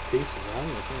these pieces, I don't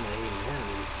know if they even have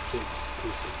these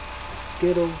pieces.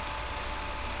 Skittles.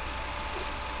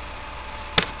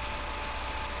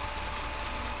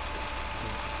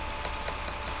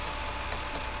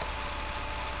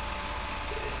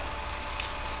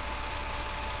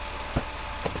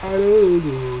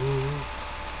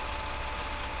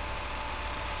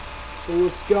 So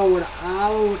what's going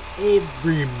on,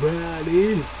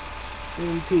 everybody?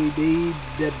 MTD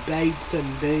debates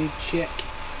and they check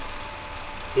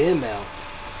him out.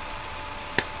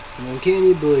 Can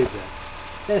you believe that?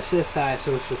 SSI,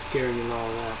 Social Security and all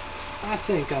that. I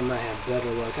think I might have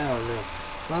better luck. I don't know.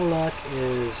 My luck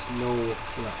is no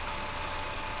luck.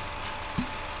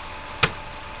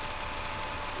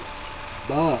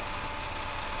 But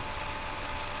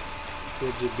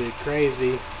would you be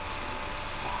crazy?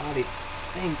 How do you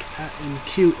think I am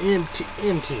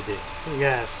MTD? You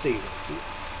gotta see it.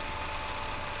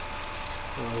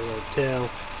 Hotel.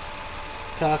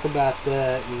 Talk about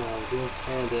that,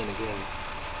 and then again.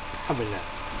 Probably not.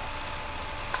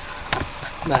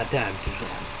 It's my time to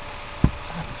shine.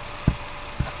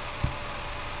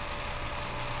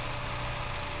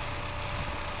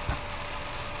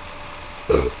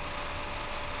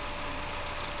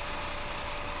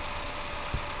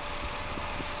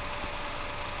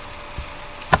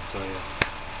 So yeah.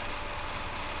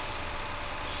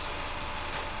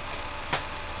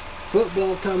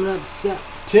 Football coming up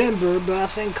September, but I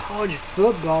think college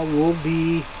football will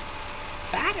be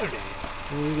Saturday.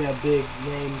 And we got big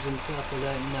names and stuff like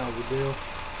that, we do.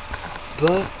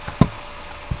 But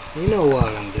you know what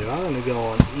I'm gonna do? I'm gonna go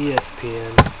on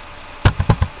ESPN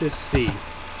to see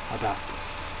about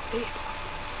this.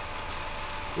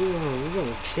 We're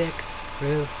gonna check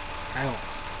this out.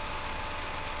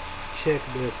 Check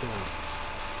this out.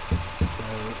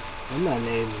 I'm not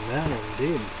naming that one,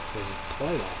 dude, because it's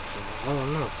playoffs, so I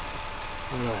don't know.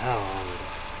 I don't know how long ago,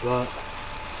 but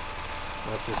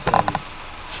that's the same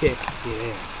chick,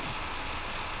 yeah.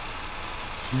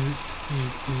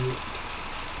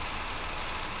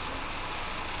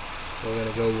 We're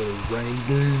gonna go with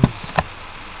Rangers.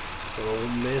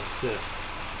 Don't miss this.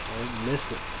 Don't miss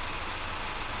it.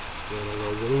 We're gonna go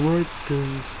with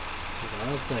Rangers. I'm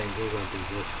not saying we're gonna be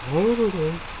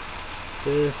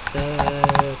this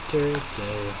Saturday.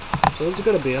 So it's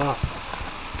gonna be awesome.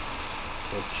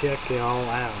 So check it all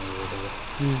out, everybody.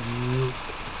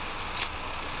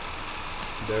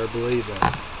 Better believe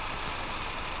that.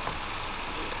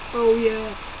 Oh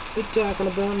yeah, we're talking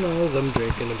about NOS. I'm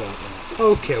drinking about NOS.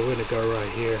 Okay, we're gonna go right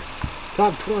here.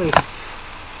 Top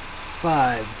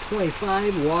 25.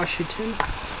 25, Washington.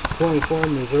 24,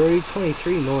 Missouri.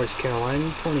 23, North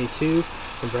Carolina. 22,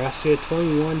 Nebraska.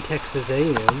 21, Texas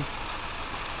A&M.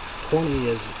 20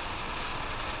 is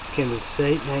Kansas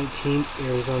State. 19,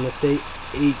 Arizona State.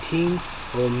 18,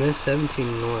 Ole Miss.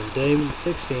 17, Notre Dame.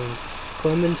 16,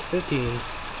 Clemens. 15,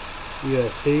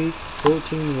 USC.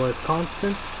 14,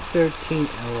 Wisconsin. 13,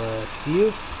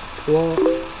 LSU.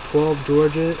 12,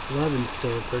 Georgia. 11,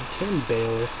 Stanford. 10,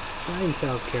 Baylor. 9,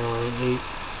 South Carolina. 8,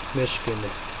 Michigan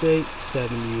State.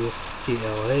 7,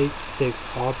 UCLA. 6,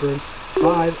 Auburn.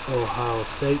 5, Ohio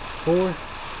State. 4,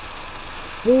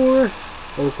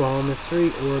 Oklahoma.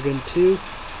 3, Oregon. 2,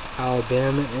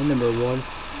 Alabama. And number 1,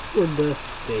 Florida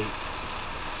State.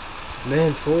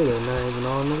 Man, Florida not even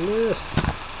on the list.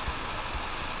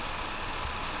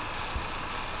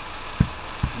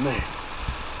 Man.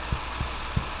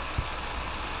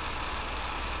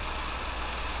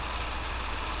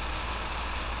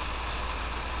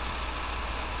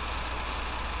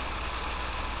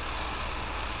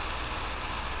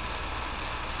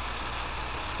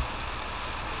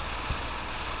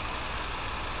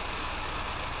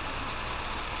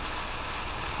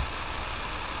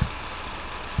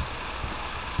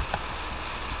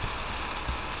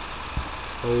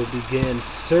 We'll begin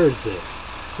Thursday.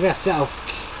 We got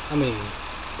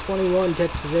 21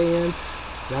 Texas A&M,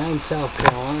 9 South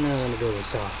Carolina. I'm gonna go with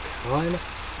South Carolina.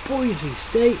 Boise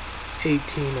State,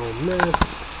 18 Ole Miss.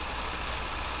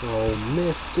 Ole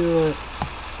Miss do it.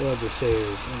 Whoever say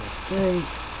Arizona State.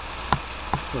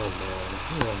 Oh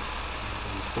man,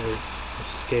 State,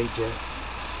 Skate Jet,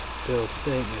 Bill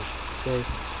State, Michigan State.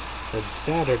 And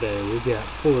Saturday we got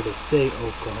Florida State,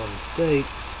 Oklahoma State.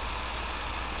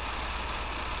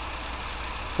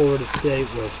 Florida State,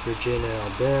 West Virginia,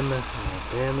 Alabama,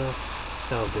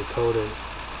 South Dakota,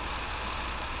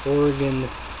 Oregon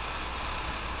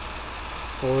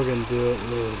do it,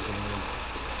 Louisiana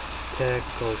Tech,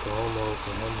 Oklahoma,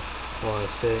 Ohio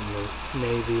State,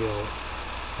 Navy,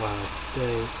 Ohio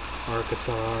State,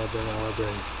 Arkansas,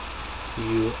 Auburn,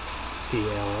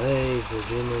 UCLA,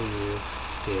 Virginia,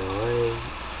 UCLA,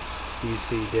 UC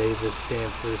Davis,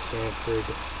 Stanford,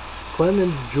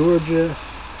 Clemens, Georgia.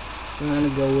 I'm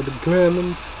gonna go with the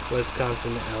Clemens.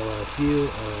 Wisconsin, LSU,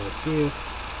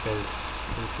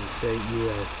 Kansas State,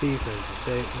 USC, Kansas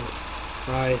State,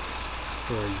 Rice,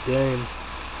 Notre Dame,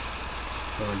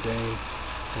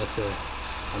 SF,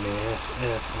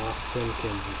 Austin,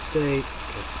 Kansas State,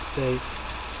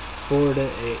 Florida,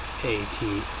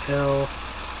 ATL,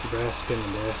 Nebraska,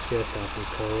 South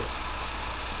Dakota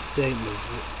State,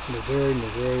 Missouri,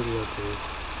 Rutgers.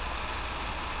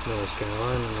 North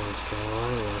Carolina,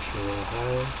 Washington,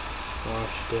 Ohio,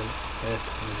 Washington,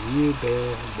 SMU,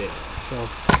 Baylor. So,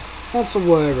 that's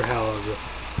whatever, however.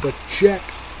 But check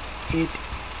it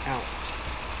out.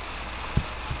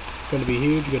 It's going to be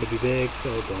huge, going to be big,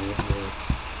 so don't miss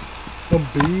a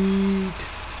beat.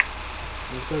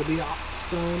 It's going to be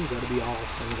awesome, going to be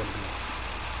awesome, going to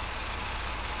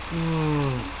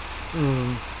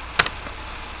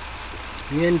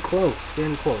be Getting close.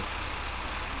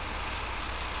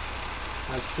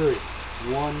 That's 3.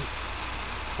 1,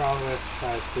 probably have to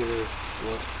try to figure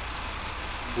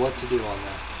what to do on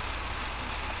that.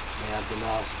 We have the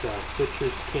NOS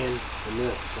citrus can and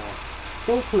this,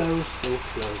 so close,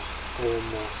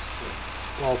 almost.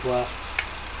 All black.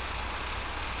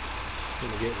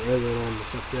 Gonna get rid of them and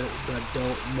stuff that, but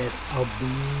don't miss a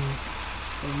beat.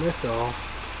 Don't miss it all.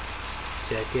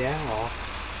 Check it out.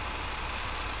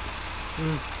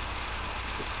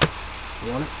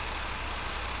 Want it?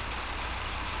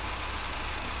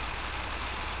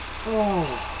 Oh,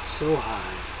 so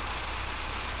high.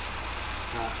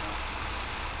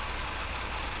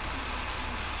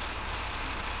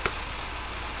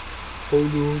 Oh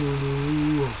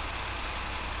no.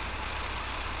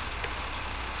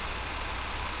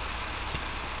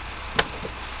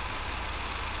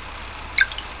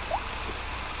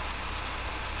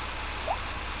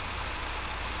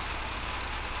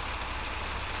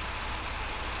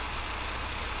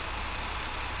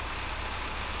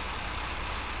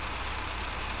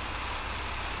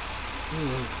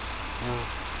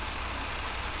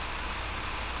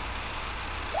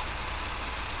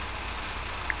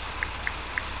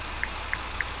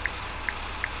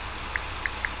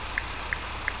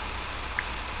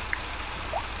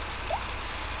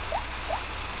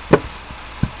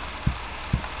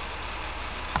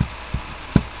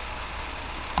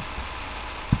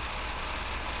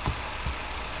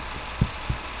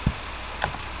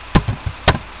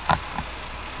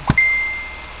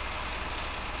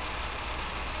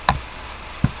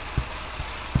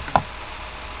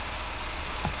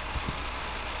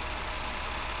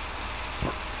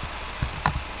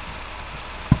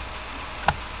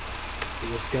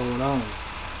 What's going on?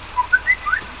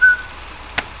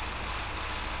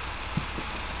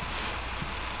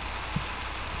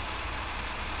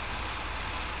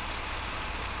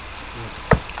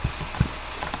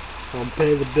 I'll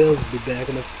pay the bills, be back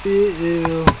in a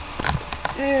few.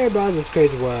 Hey everybody, this is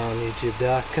CrazyWyatt on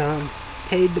YouTube.com.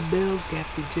 Paid the bills, got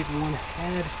the chicken one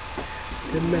head.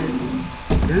 Good man.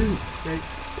 Great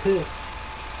piss.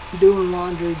 Doing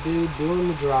laundry, dude, doing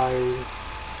the dryer.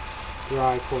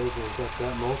 Dry clothes and stuff like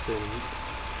that, mostly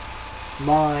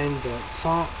mine, but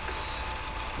socks,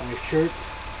 my shirts,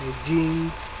 my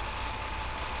jeans.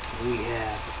 We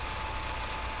have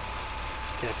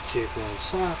got the chick on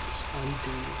socks,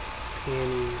 undies,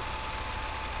 panties,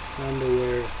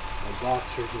 underwear, my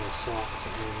boxers, my socks,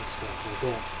 and stuff like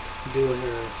that. Doing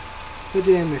her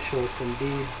pajama shorts,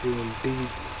 indeed, doing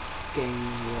beads, game,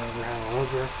 whatever,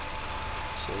 however.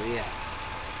 So yeah.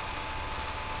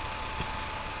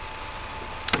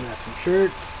 Got some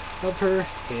shirts of her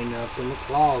hanging up in the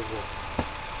closet.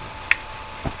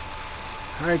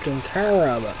 Taking care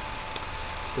of it.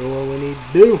 Do what we need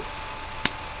to do.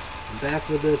 I'm back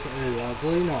with this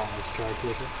lovely NOS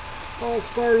transmission. Oh,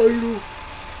 Farlado.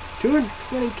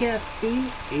 220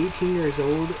 caffeine, 18 years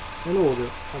old and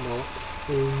older. Adult.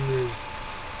 And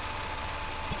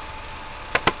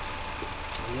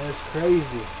that's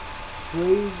crazy.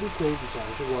 Crazy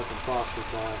time. She's working foster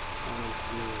time.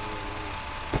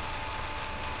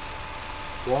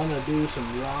 Wanna do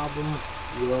some Robin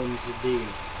Williams D.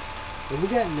 But we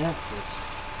got Netflix.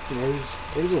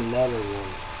 There's another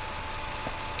one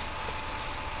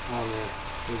on there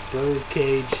with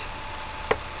Birdcage,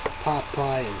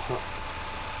 Popeye, and Hook.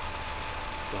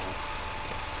 So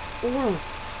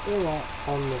they're all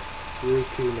on the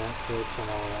Roku, Netflix, and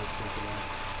all that stuff.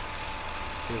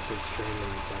 I think it's streaming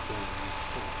and stuff. I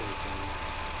think so.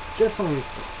 Just on the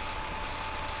phone.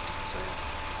 So yeah.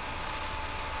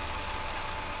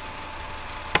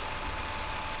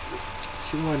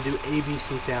 She wanted to do ABC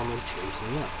Family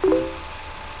Chasing Up.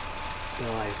 But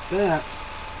like that,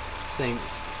 same,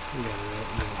 you got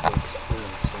Netflix for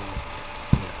so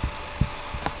yeah.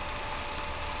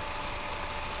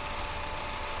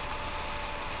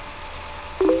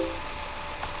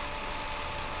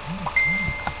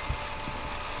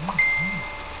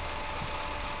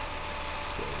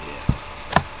 So yeah.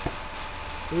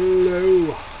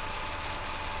 Hello.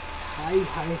 Hi.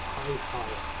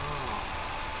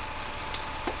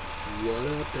 What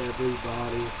up,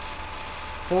 everybody?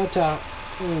 I'll talk,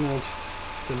 to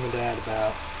my dad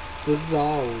about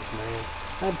dissolves, man.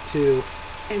 I had 2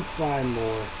 and 5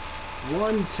 more.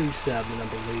 1 through 7, I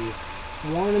believe.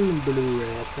 1 in the Blu-ray.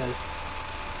 I said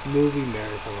movie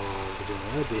marathon all over again.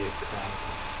 That'd be a crap.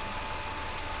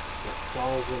 The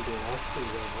Saul's in there. I see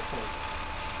that. That's like.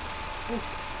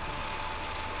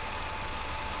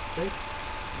 Okay.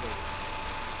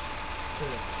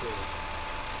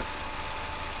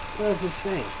 Well, that's the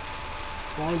same.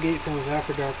 Lion Gate Films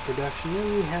After Dark production.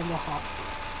 Then we have the hospital.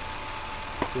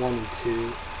 1 and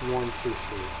 2, 1 through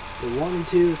 3. The 1 and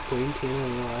 2 is Queen Tina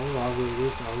and Ryan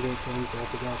Roberts, Lion Gate Films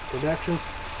After Dark production.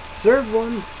 Third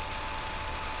one,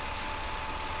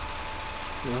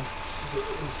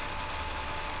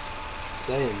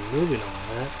 saying moving on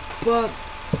that, but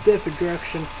different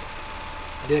direction,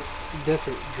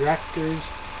 different directors,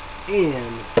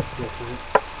 and different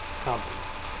company.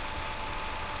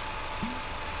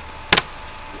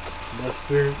 That's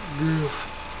very good.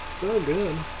 So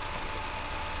good.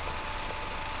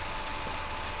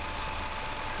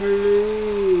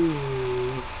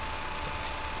 Hello.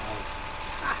 It's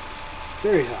hot.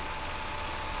 Very hot.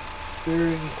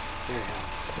 Very hot.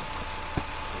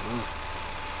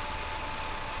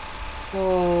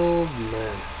 Oh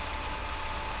man.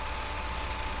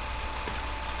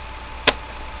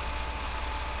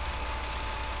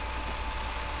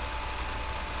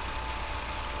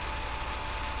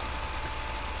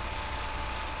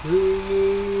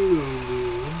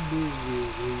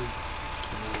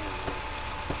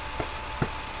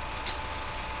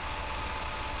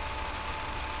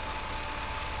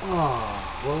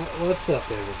 What's up,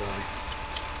 everybody?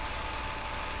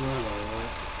 I don't know what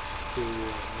to,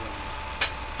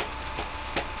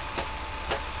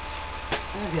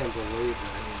 I can't believe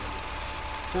that, you know.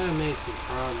 Trying to make some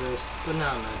progress, but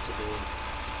not meant to do.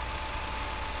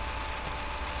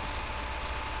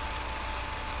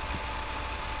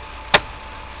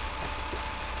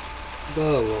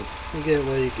 But well, you get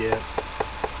what you get.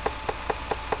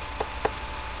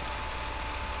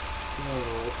 I don't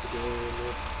know what to do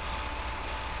anymore.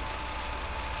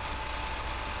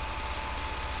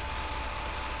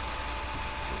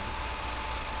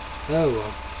 Oh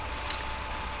well.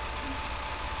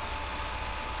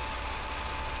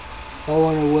 I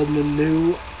wonder when the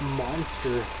new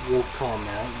monster will come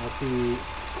out. That'd be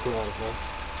incredible.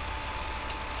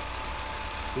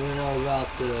 You know about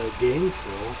the game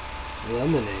show,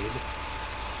 Lemonade.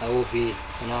 That will be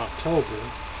in October. So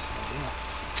yeah.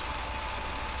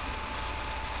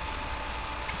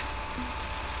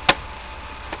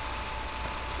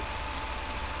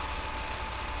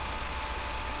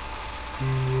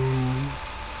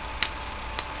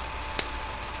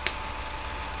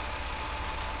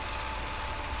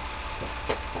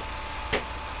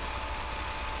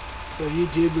 So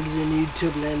YouTubers in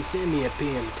YouTube land, send me a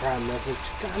PM Prime message.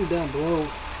 Comment down below.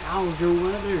 How's your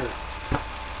weather? I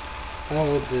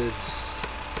hope it's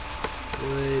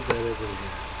way better than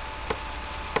here.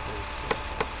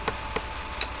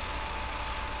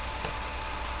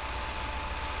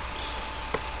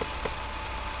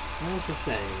 What's the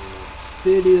saying? You know,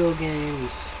 video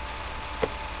games,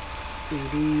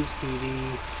 CDs, TV,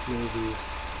 movies.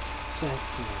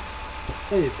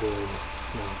 Hey boy,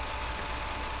 no.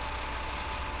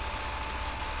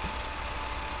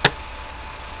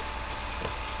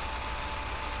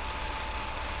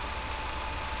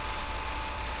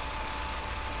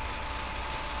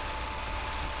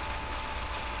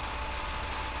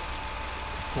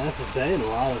 That's to say, a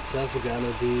lot of stuff are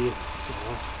gonna be, you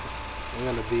know, they're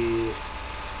gonna be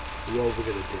what we're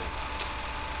gonna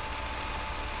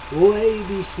do. Will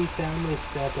ABC Family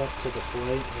step up to the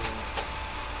plate and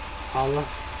holla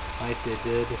like they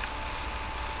did?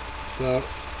 But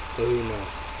who knows?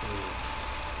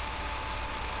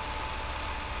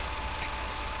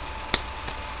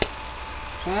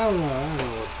 I don't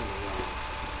know what's gonna go on.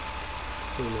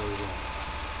 Who knows what?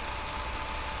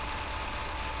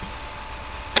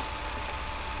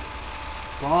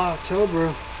 Well,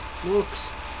 October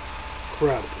looks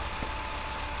incredible.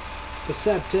 For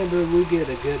September, we get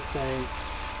a good thing.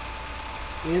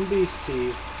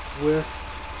 NBC with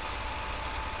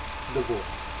The Voice.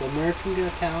 The American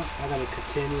Got Talent, I'm going to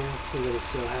continue. We're going to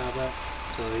still have it.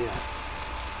 So, yeah.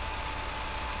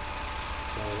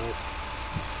 So, that's...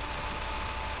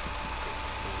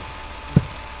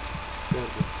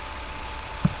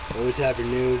 Always have your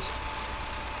news.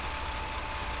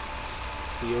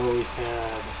 You always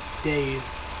have Days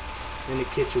in the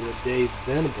Kitchen with Dave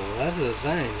Venable. That's the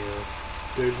thing, you know.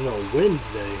 There's no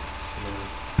Wednesday, you know.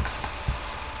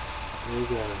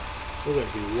 We're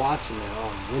gonna be watching that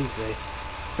on Wednesday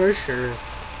for sure.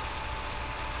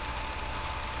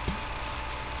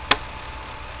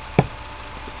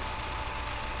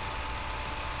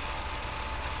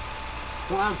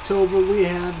 For October, we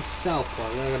have South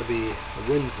Park. That's gonna be a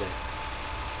Wednesday,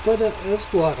 but that's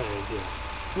what I'm gonna do.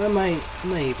 I might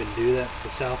even do that for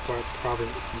South Park,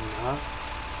 probably not.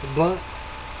 But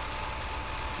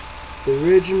the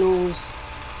originals,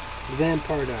 the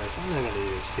Vampire Diaries, I'm not gonna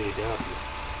do CW.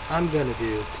 I'm gonna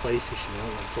do PlayStation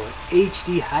Network for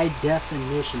HD high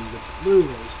definition, the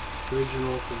Blu-rays,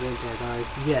 original for Vampire Diaries.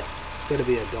 Yes, it's gonna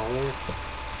be $1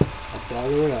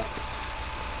 up.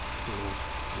 You know,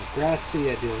 Grassy,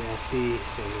 I do an SD,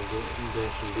 standard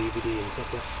edition DVD and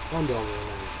stuff like that.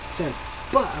 $1.11.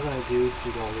 But I'm gonna do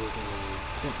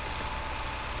 $2.11.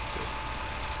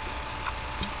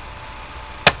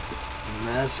 And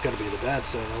that's gotta be the bad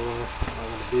side. I wanna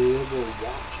be able to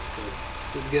watch it because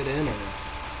it's good internet.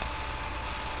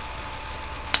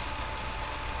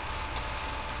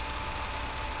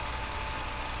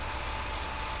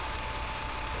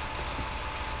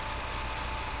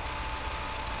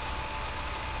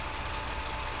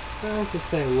 Let's just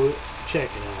say we're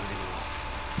checking out, you know.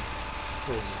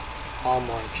 There's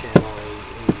Hallmark Channel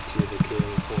 82, the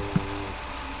Cable 411,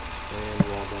 and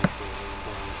Raw Basketball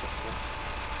and stuff like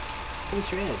that. It's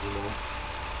red, you know.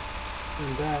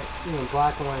 And back, you know,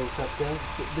 black and white and stuff like that.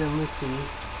 Then we see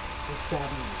the 7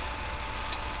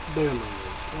 Boom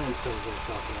and things and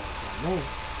stuff like that. Man,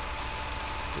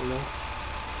 you know,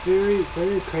 very,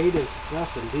 very creative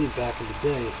stuff indeed back in the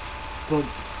day. But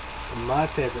my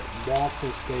favorite,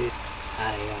 Boston Space,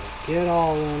 I gotta get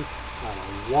all of them, I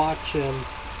gotta watch them.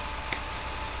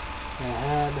 I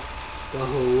had the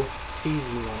whole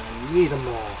season one. I need them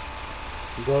all.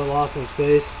 But Lost in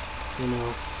Space, you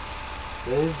know,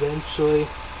 they eventually,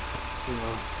 you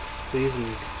know,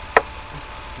 season,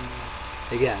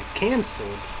 they got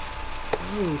canceled.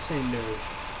 I don't even say there's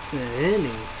an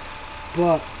ending,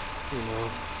 but, you know,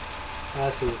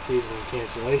 that's the season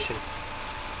cancellation.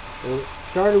 It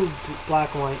started with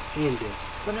Black and White, ended,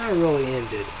 but not really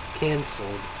ended,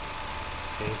 canceled,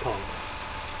 in color.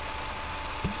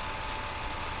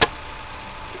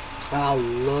 I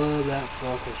love that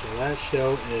fucking show. That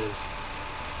show is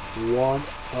one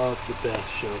of the best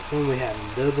shows. When we have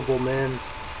Invisible Men,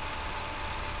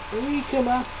 when we come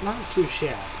out, not too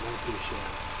shabby.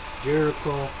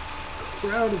 Jericho,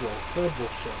 incredible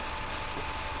show.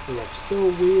 We have So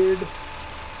Weird,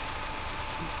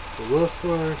 The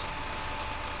Whistlers,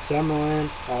 Summerland,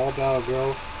 All About a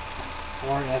Girl,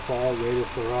 RFR, Radio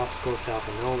for Roscoe, South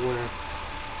of Nowhere.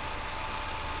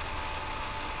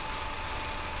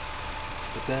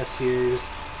 The Best Years.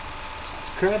 It's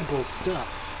incredible stuff.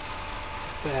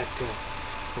 Back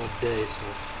one day, so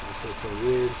that's so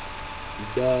weird.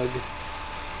 Doug.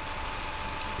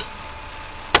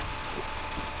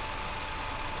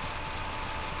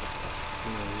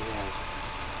 You know, you have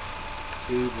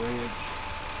Dude Ranch.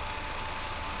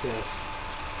 Yes.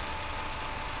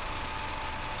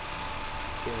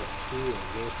 Guess who and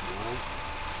guess what?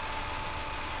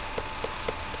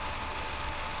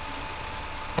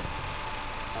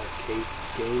 Arcade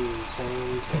game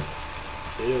sounds and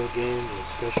video game and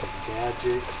special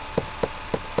gadget.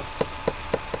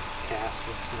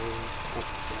 Castle scene,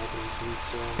 couple Japanese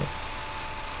song.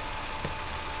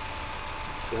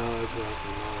 Doug, like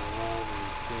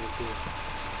and Stampy.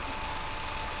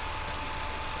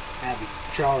 Abby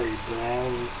Charlie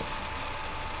Browns.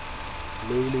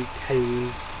 Looney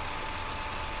Tunes.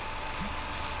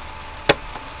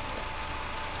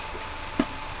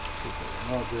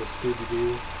 Love the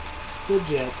Scooby-Doo. The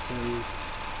Jetsons.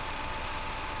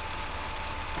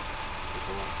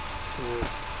 So,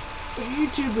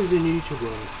 YouTubers and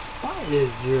YouTubers, what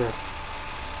is your,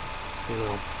 you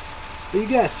know, you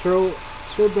guys throw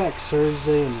back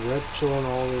Thursday and Reptile and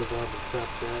all this other stuff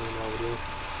that, you know, we do.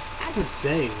 I'm just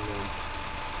saying, you know,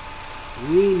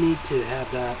 we need to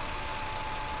have that,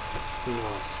 you know,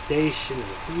 a station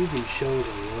or TV show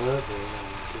to love or, you know,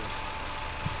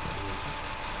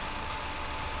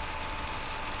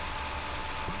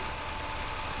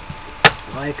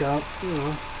 like you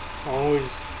know,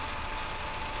 always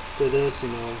do this, you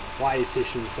know, Y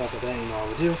station and stuff like that, you know,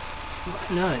 we do.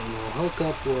 Why not, you know, hook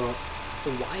up with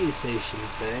the Y station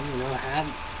thing, you know, have,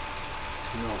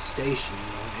 you know, a station,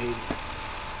 you know,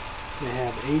 they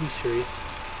have 83,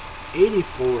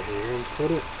 84 here, and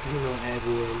put it, you know,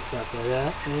 everywhere and stuff like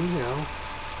that, and, you know,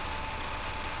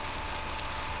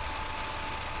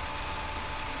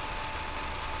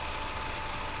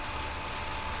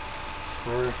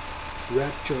 or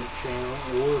Retro Channel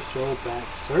or Throwback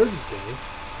Thursday.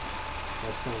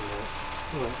 That's something that,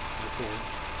 what I'm saying,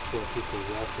 that's what people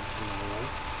reference in my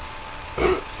life.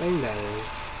 Saying that is,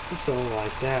 it's something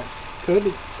like that.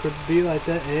 Could be like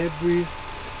that every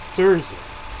Thursday.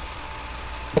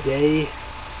 Day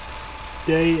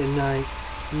and night,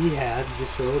 we have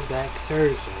just Throwback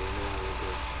Thursday,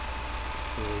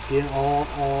 you know, get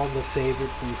all the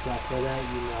favorites and stuff like that,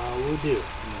 you know, we'll do, you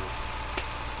know.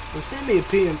 Well, send me a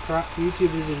PM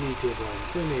YouTubers and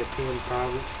YouTubers. Send me a PM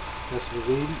private. Just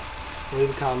leave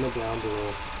a comment down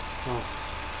below.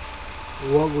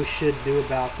 What we should do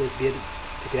about this, get it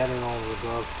together and all of the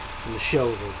above, and the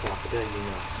shows and stuff that, you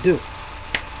know, do.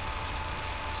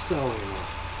 So, you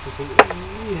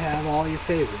know, you have all your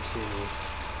favorites, you know.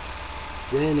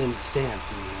 Ren and Stamp,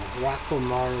 you know. Rocco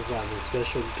Mario's having a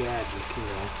special gadget, you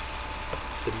know.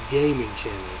 The gaming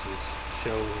channels and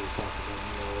shows and stuff like that,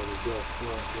 you know. Just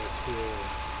here.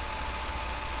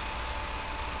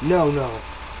 No.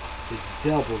 It's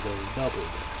double there.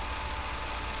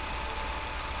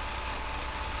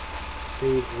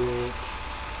 Big wrench.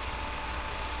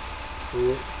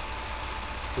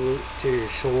 Flip to your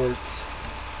shorts.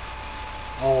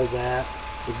 All that.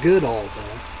 The good all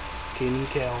that. Kenny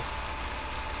Cal.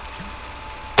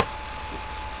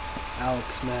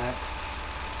 Alex Mack.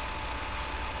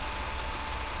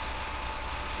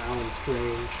 Alan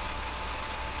Strange.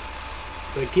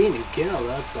 But Keenan Kell,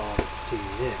 that's all to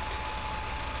Nick.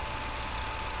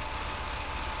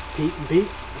 Pete and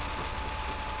Pete.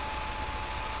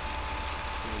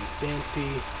 And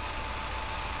Stampy.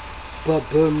 But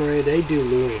Boomerang, they do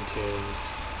Looney Tunes.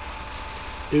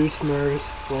 Deuce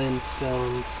Smurfs,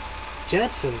 Flintstones.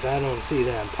 Jetsons, I don't see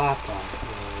that in Popeye.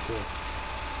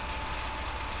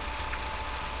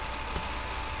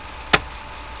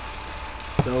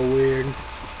 So weird.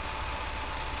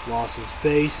 Lost in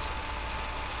Space.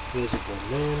 Visible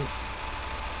Man.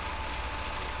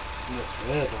 This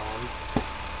red on.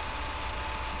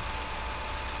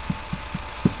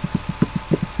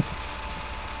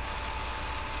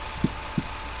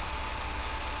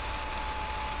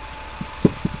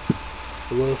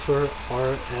 Lucifer,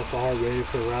 RFR, Ready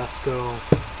for Roscoe.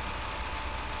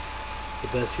 The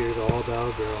best years all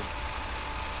about a girl.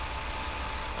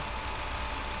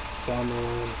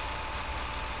 Summerlin.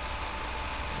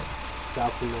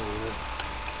 South of Nowhere.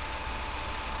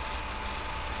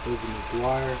 Lizzie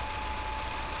McGuire.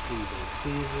 Evil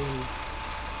Steven.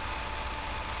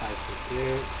 Hyper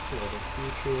Garrett. Florida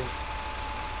Future.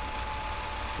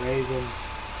 Raven.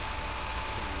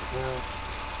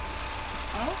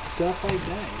 Stuff like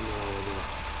that, you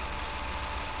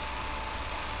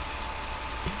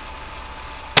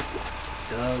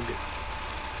know. Doug.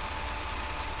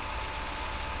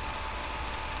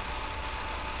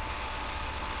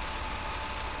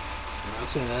 I'd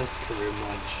say that's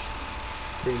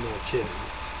pretty much it.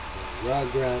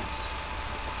 Rugrats.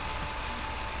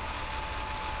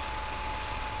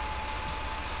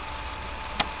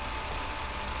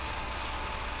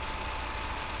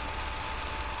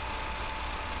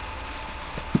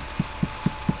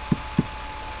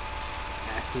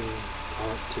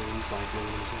 Cartoons like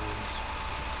Looney Tunes.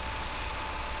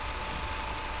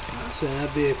 I'd say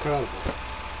that'd be incredible.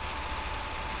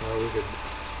 Or we could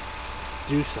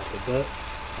do something, but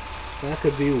that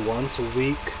could be once a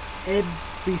week,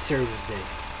 every Thursday.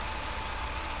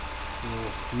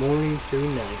 Morning through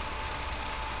night.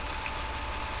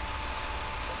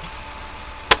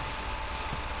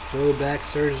 Throwback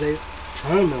Thursday,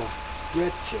 Channel,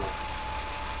 retro,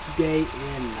 day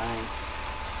and night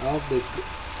of the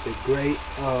great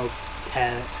of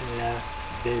television.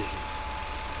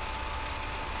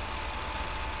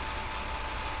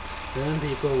 Then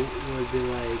people would be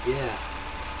like, yeah,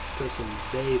 put some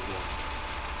babe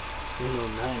on.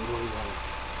 911.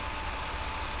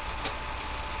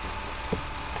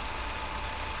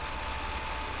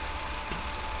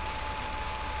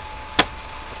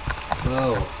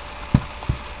 Oh.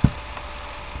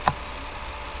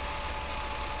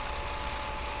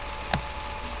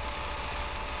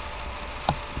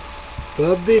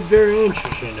 Well, it'd be very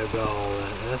interesting about all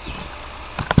that, that's to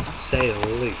say the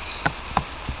least.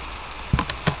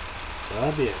 So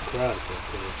that'd be incredible,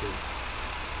 crazy.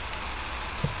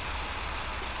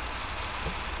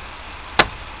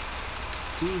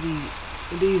 TV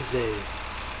these days,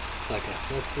 like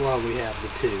that's why we have the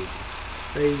tubes.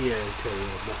 Radio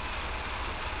cable,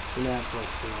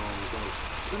 Netflix and all that.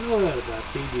 I know that about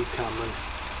TV coming.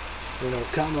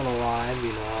 Coming alive,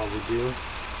 how we do.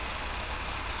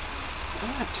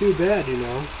 Not too bad,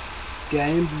 Got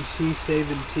NBC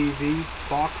saving TV.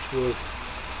 Fox was,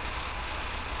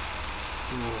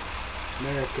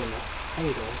 American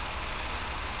Idol.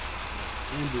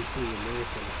 NBC,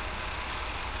 American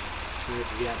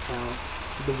Got Talent.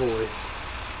 The Voice.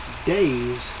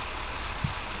 Days.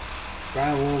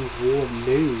 Brian Williams World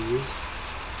News.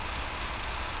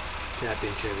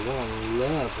 Championship One.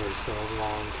 Love her so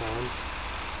long time.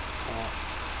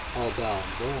 All about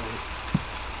boy.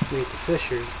 Meet the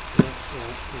Fishers. I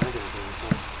gotta do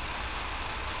something.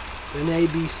 Then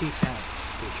ABC Family,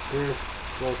 which birth,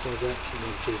 also production,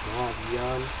 which is not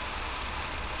young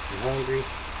and hungry.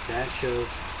 That shows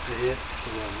a hit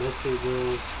about Mystery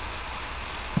Girls.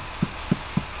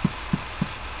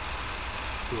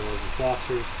 The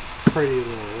Fosters, Pretty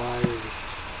Little Liars.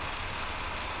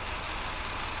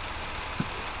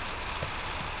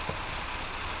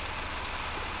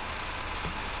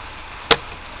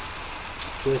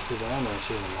 Twisted, I'm not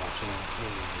sure I'm watching that.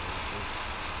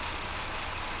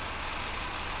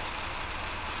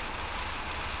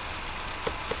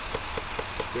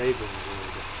 Raven.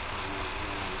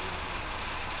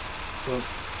 But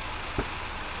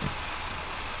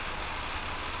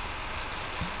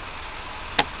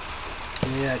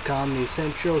yeah, Comedy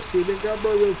Central, see the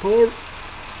Gubber Report.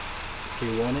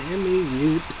 You want an Emmy?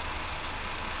 Yep.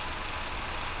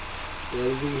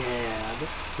 Then we have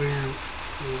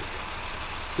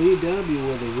CW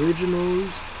with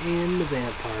originals and the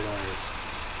Vampire Diaries.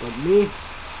 But me,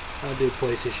 I'll do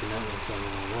PlayStation Network on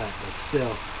all that, but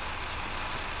still,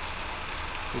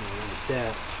 like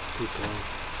that, people,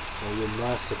 we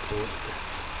must support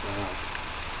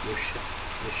this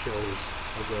shows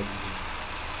a good one.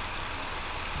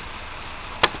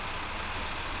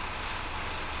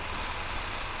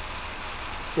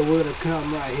 So we're gonna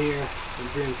come right here and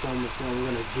drink something before we're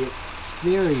gonna get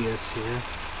serious here.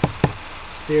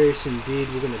 Serious indeed.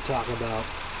 We're gonna talk about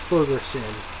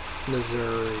Ferguson,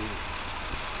 Missouri,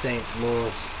 St.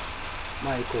 Louis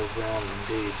Michael Brown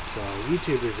Indeed. So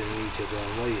YouTubers and YouTube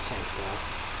Brown, what do you think about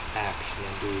Action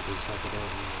Indeed and stuff I don't know.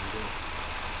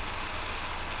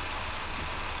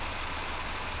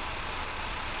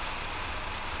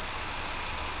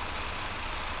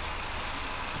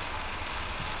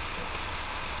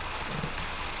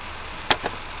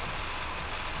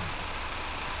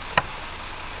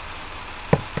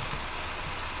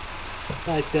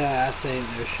 Like that, I think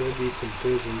there should be some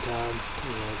prison time.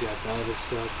 You know, got the other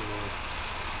stuff, you know.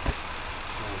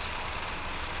 It's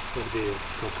going to be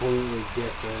completely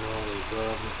different, all the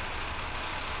above.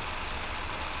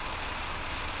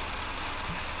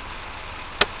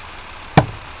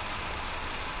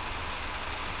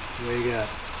 We got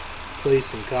police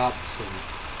and cops, and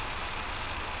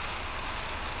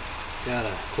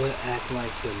gotta quit acting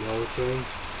like the military.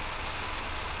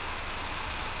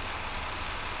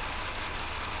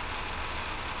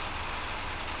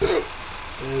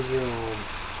 Israel,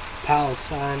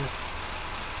 Palestine,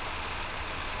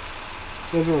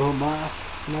 Israel, Hamas,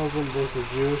 Muslim versus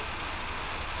Jews.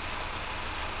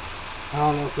 I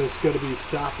don't know if it's going to be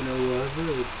stopping or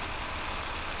whatever. It's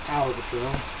out of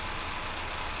control.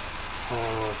 I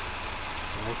don't know if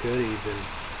I could even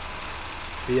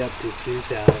be up to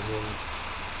 2,000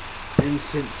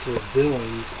 instant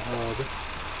civilians of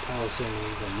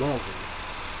Palestinians and Muslims.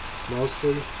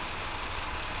 Mostly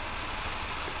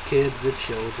kids, the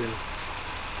children,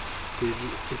 the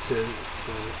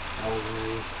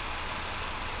elderly,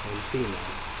 and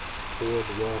females for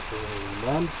the welfare of the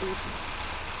unfortunate.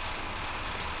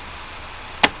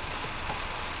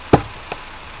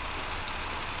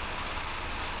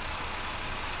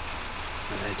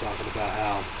 And they're talking about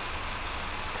how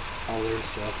all their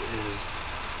stuff is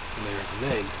American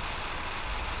made.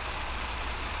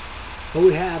 But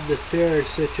we have the Syria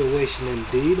situation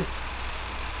indeed.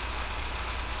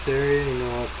 Syria, you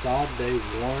know, Assad, they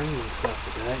warn and stuff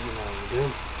like that, you know what we do.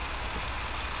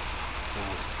 So,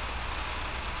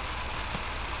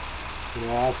 you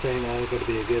know, I was saying that was going to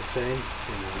be a good thing,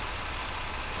 you know.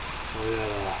 We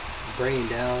gotta bring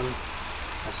down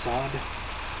Assad,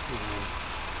 you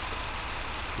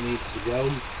know, needs to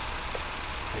go.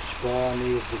 Hezbollah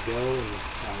needs to go, and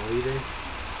our leader,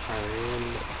 Iran,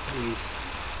 needs,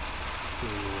 you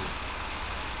know,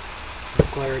 the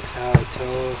clerics, how to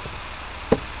tell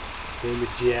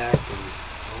David Jack and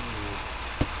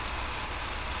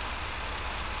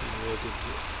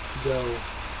go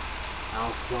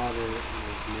outside of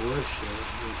his militia,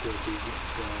 we could be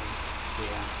going. We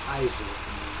have Isaac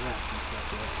and Iraq and stuff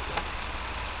like that.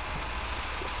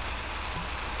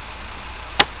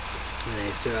 And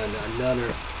they saw another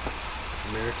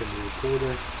American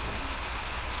reporter.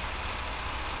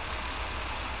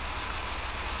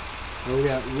 And we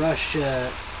got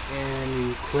Russia and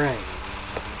Ukraine.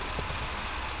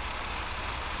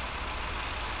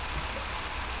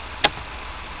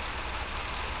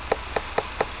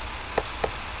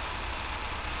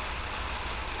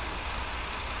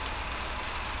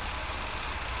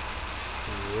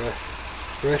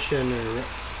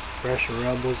 Russian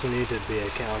rebels need to be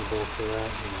accountable for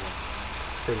that, you know,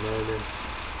 for murder.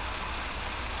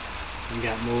 You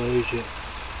got Malaysia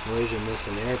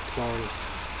missing an airplane.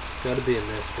 Gotta be a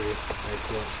mystery, like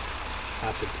what's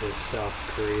happened to South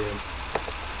Korea.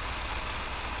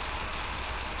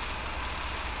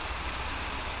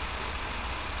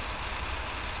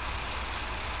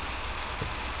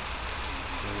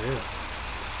 Yeah.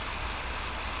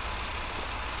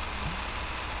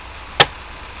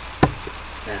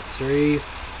 That's 3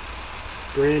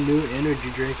 brand new energy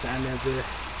drinks I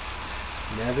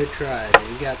never tried. And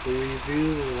you got the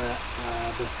review of that,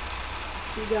 but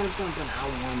you got something I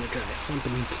want to try,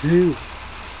 something new.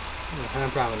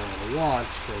 I'm probably not going to watch,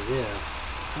 because yeah,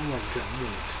 I want to try a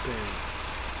new experience.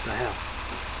 But hell,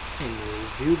 and the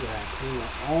review that, you know,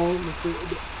 all the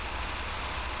food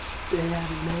they have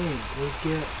it made, they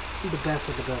get the best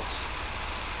of the best.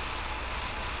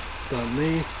 But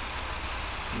me,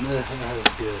 no, that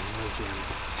was good. That was yummy.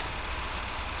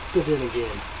 But then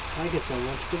again, I like it so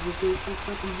much because it tastes like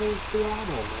fucking Full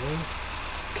Throttle, man.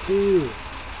 It's cool.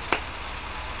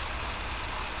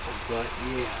 But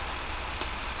yeah.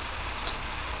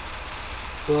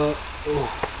 But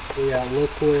we got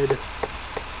Liquid,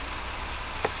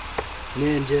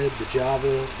 Ninja, the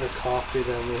Java, the coffee.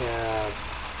 Then we have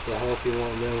the healthy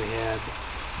one. Then we have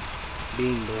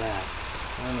Bean Black.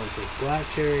 I don't know if it's black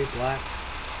cherry, black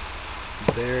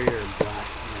berry, or black.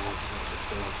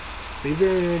 So be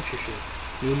very interesting.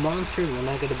 New Monster, we're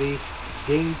not going to be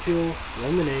Game Fuel,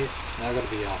 Lemonade, not going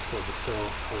to be October. So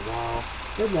a while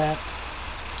for that.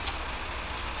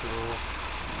 So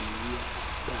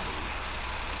yeah,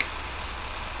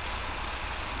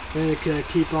 And I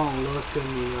keep on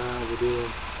looking, you know how to do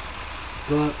it.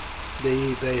 But the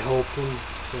eBay hoping,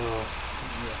 so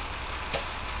yeah.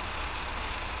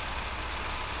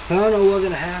 I don't know what's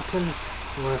gonna happen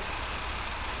with.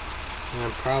 I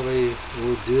probably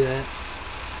will do that.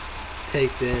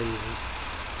 Take then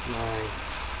my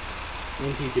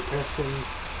antidepressant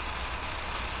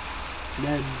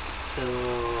meds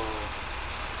till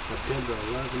September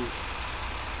 11th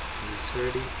and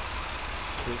 30.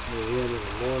 Take me in the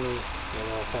morning, and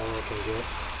I'll find what I can get.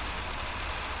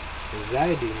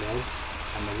 Anxiety meds.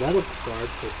 I'm a medical card,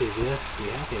 so CVS be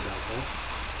happy about that.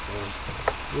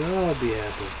 We'll all be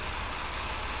happy.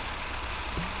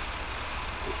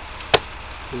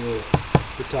 We'll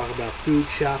talk about food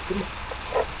shopping.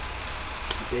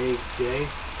 Big day.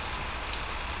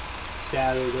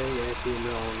 Saturday after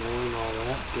Illinois and all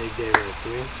that. Big day right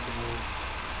there.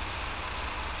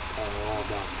 So all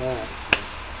about that.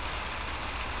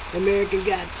 So. American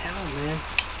Got Talent, man.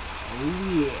 Oh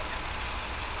yeah.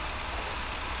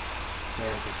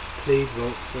 America, please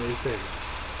vote for your favorite.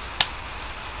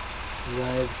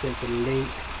 I have sent the link.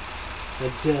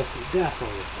 That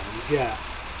definitely fun. You got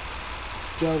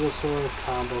Juggle Sword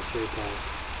Combo 3-pack.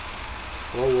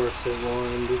 Well worth it, well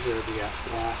in deserve. You got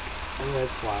black and red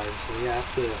sliders. So you got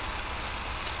this.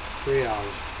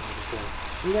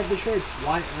 $3. You got the shirts,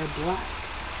 white or black.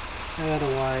 I got a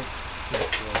white.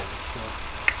 That's whatever, so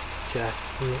check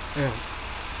it out.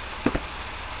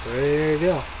 There you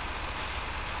go.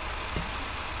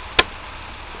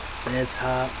 It's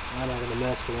hot. I'm not gonna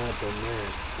mess with that, but man,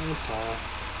 it's hot.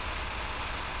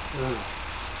 Ugh.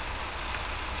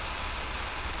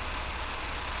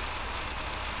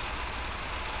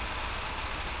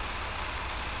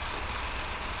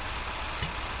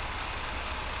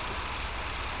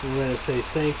 I'm going to say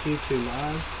thank you to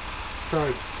NOS.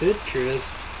 Charge Citrus,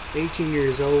 18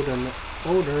 years old and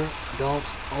older, adults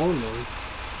only,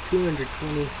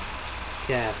 220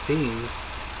 caffeine.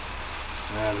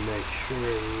 To make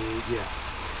sure, yeah.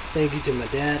 Thank you to my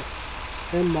dad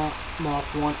and Mach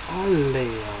 1 only,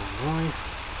 alright.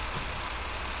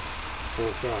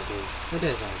 Full throttle. It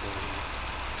is not going on.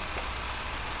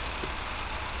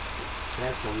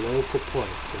 That's a local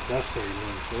place, because that's 30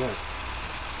 minutes away.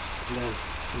 And then,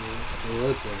 we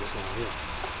live there, so yeah.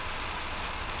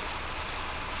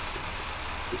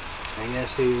 I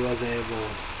guess he wasn't able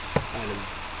to kind of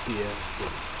be able to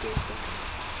do something.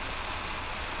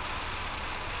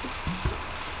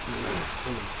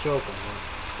 I'm choking,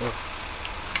 man.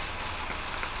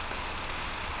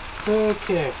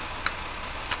 Okay.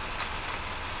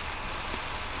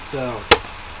 So,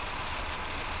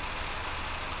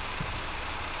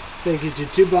 thank you to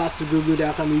 2bots,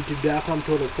 Google.com, YouTube.com,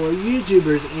 total 4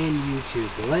 YouTubers in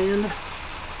YouTube land.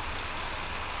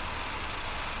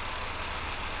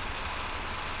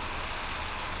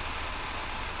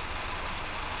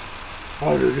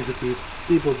 Oh, those are the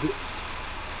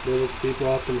people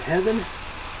up in heaven.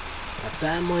 My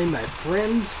family, my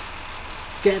friends.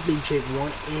 Kathy Chick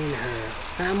 1 and her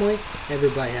family.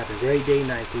 Everybody have a great day,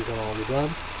 night, please on all the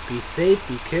above. Be safe,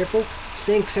 be careful.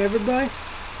 Thanks everybody.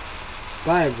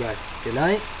 Bye everybody. Good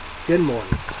night. Good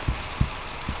morning.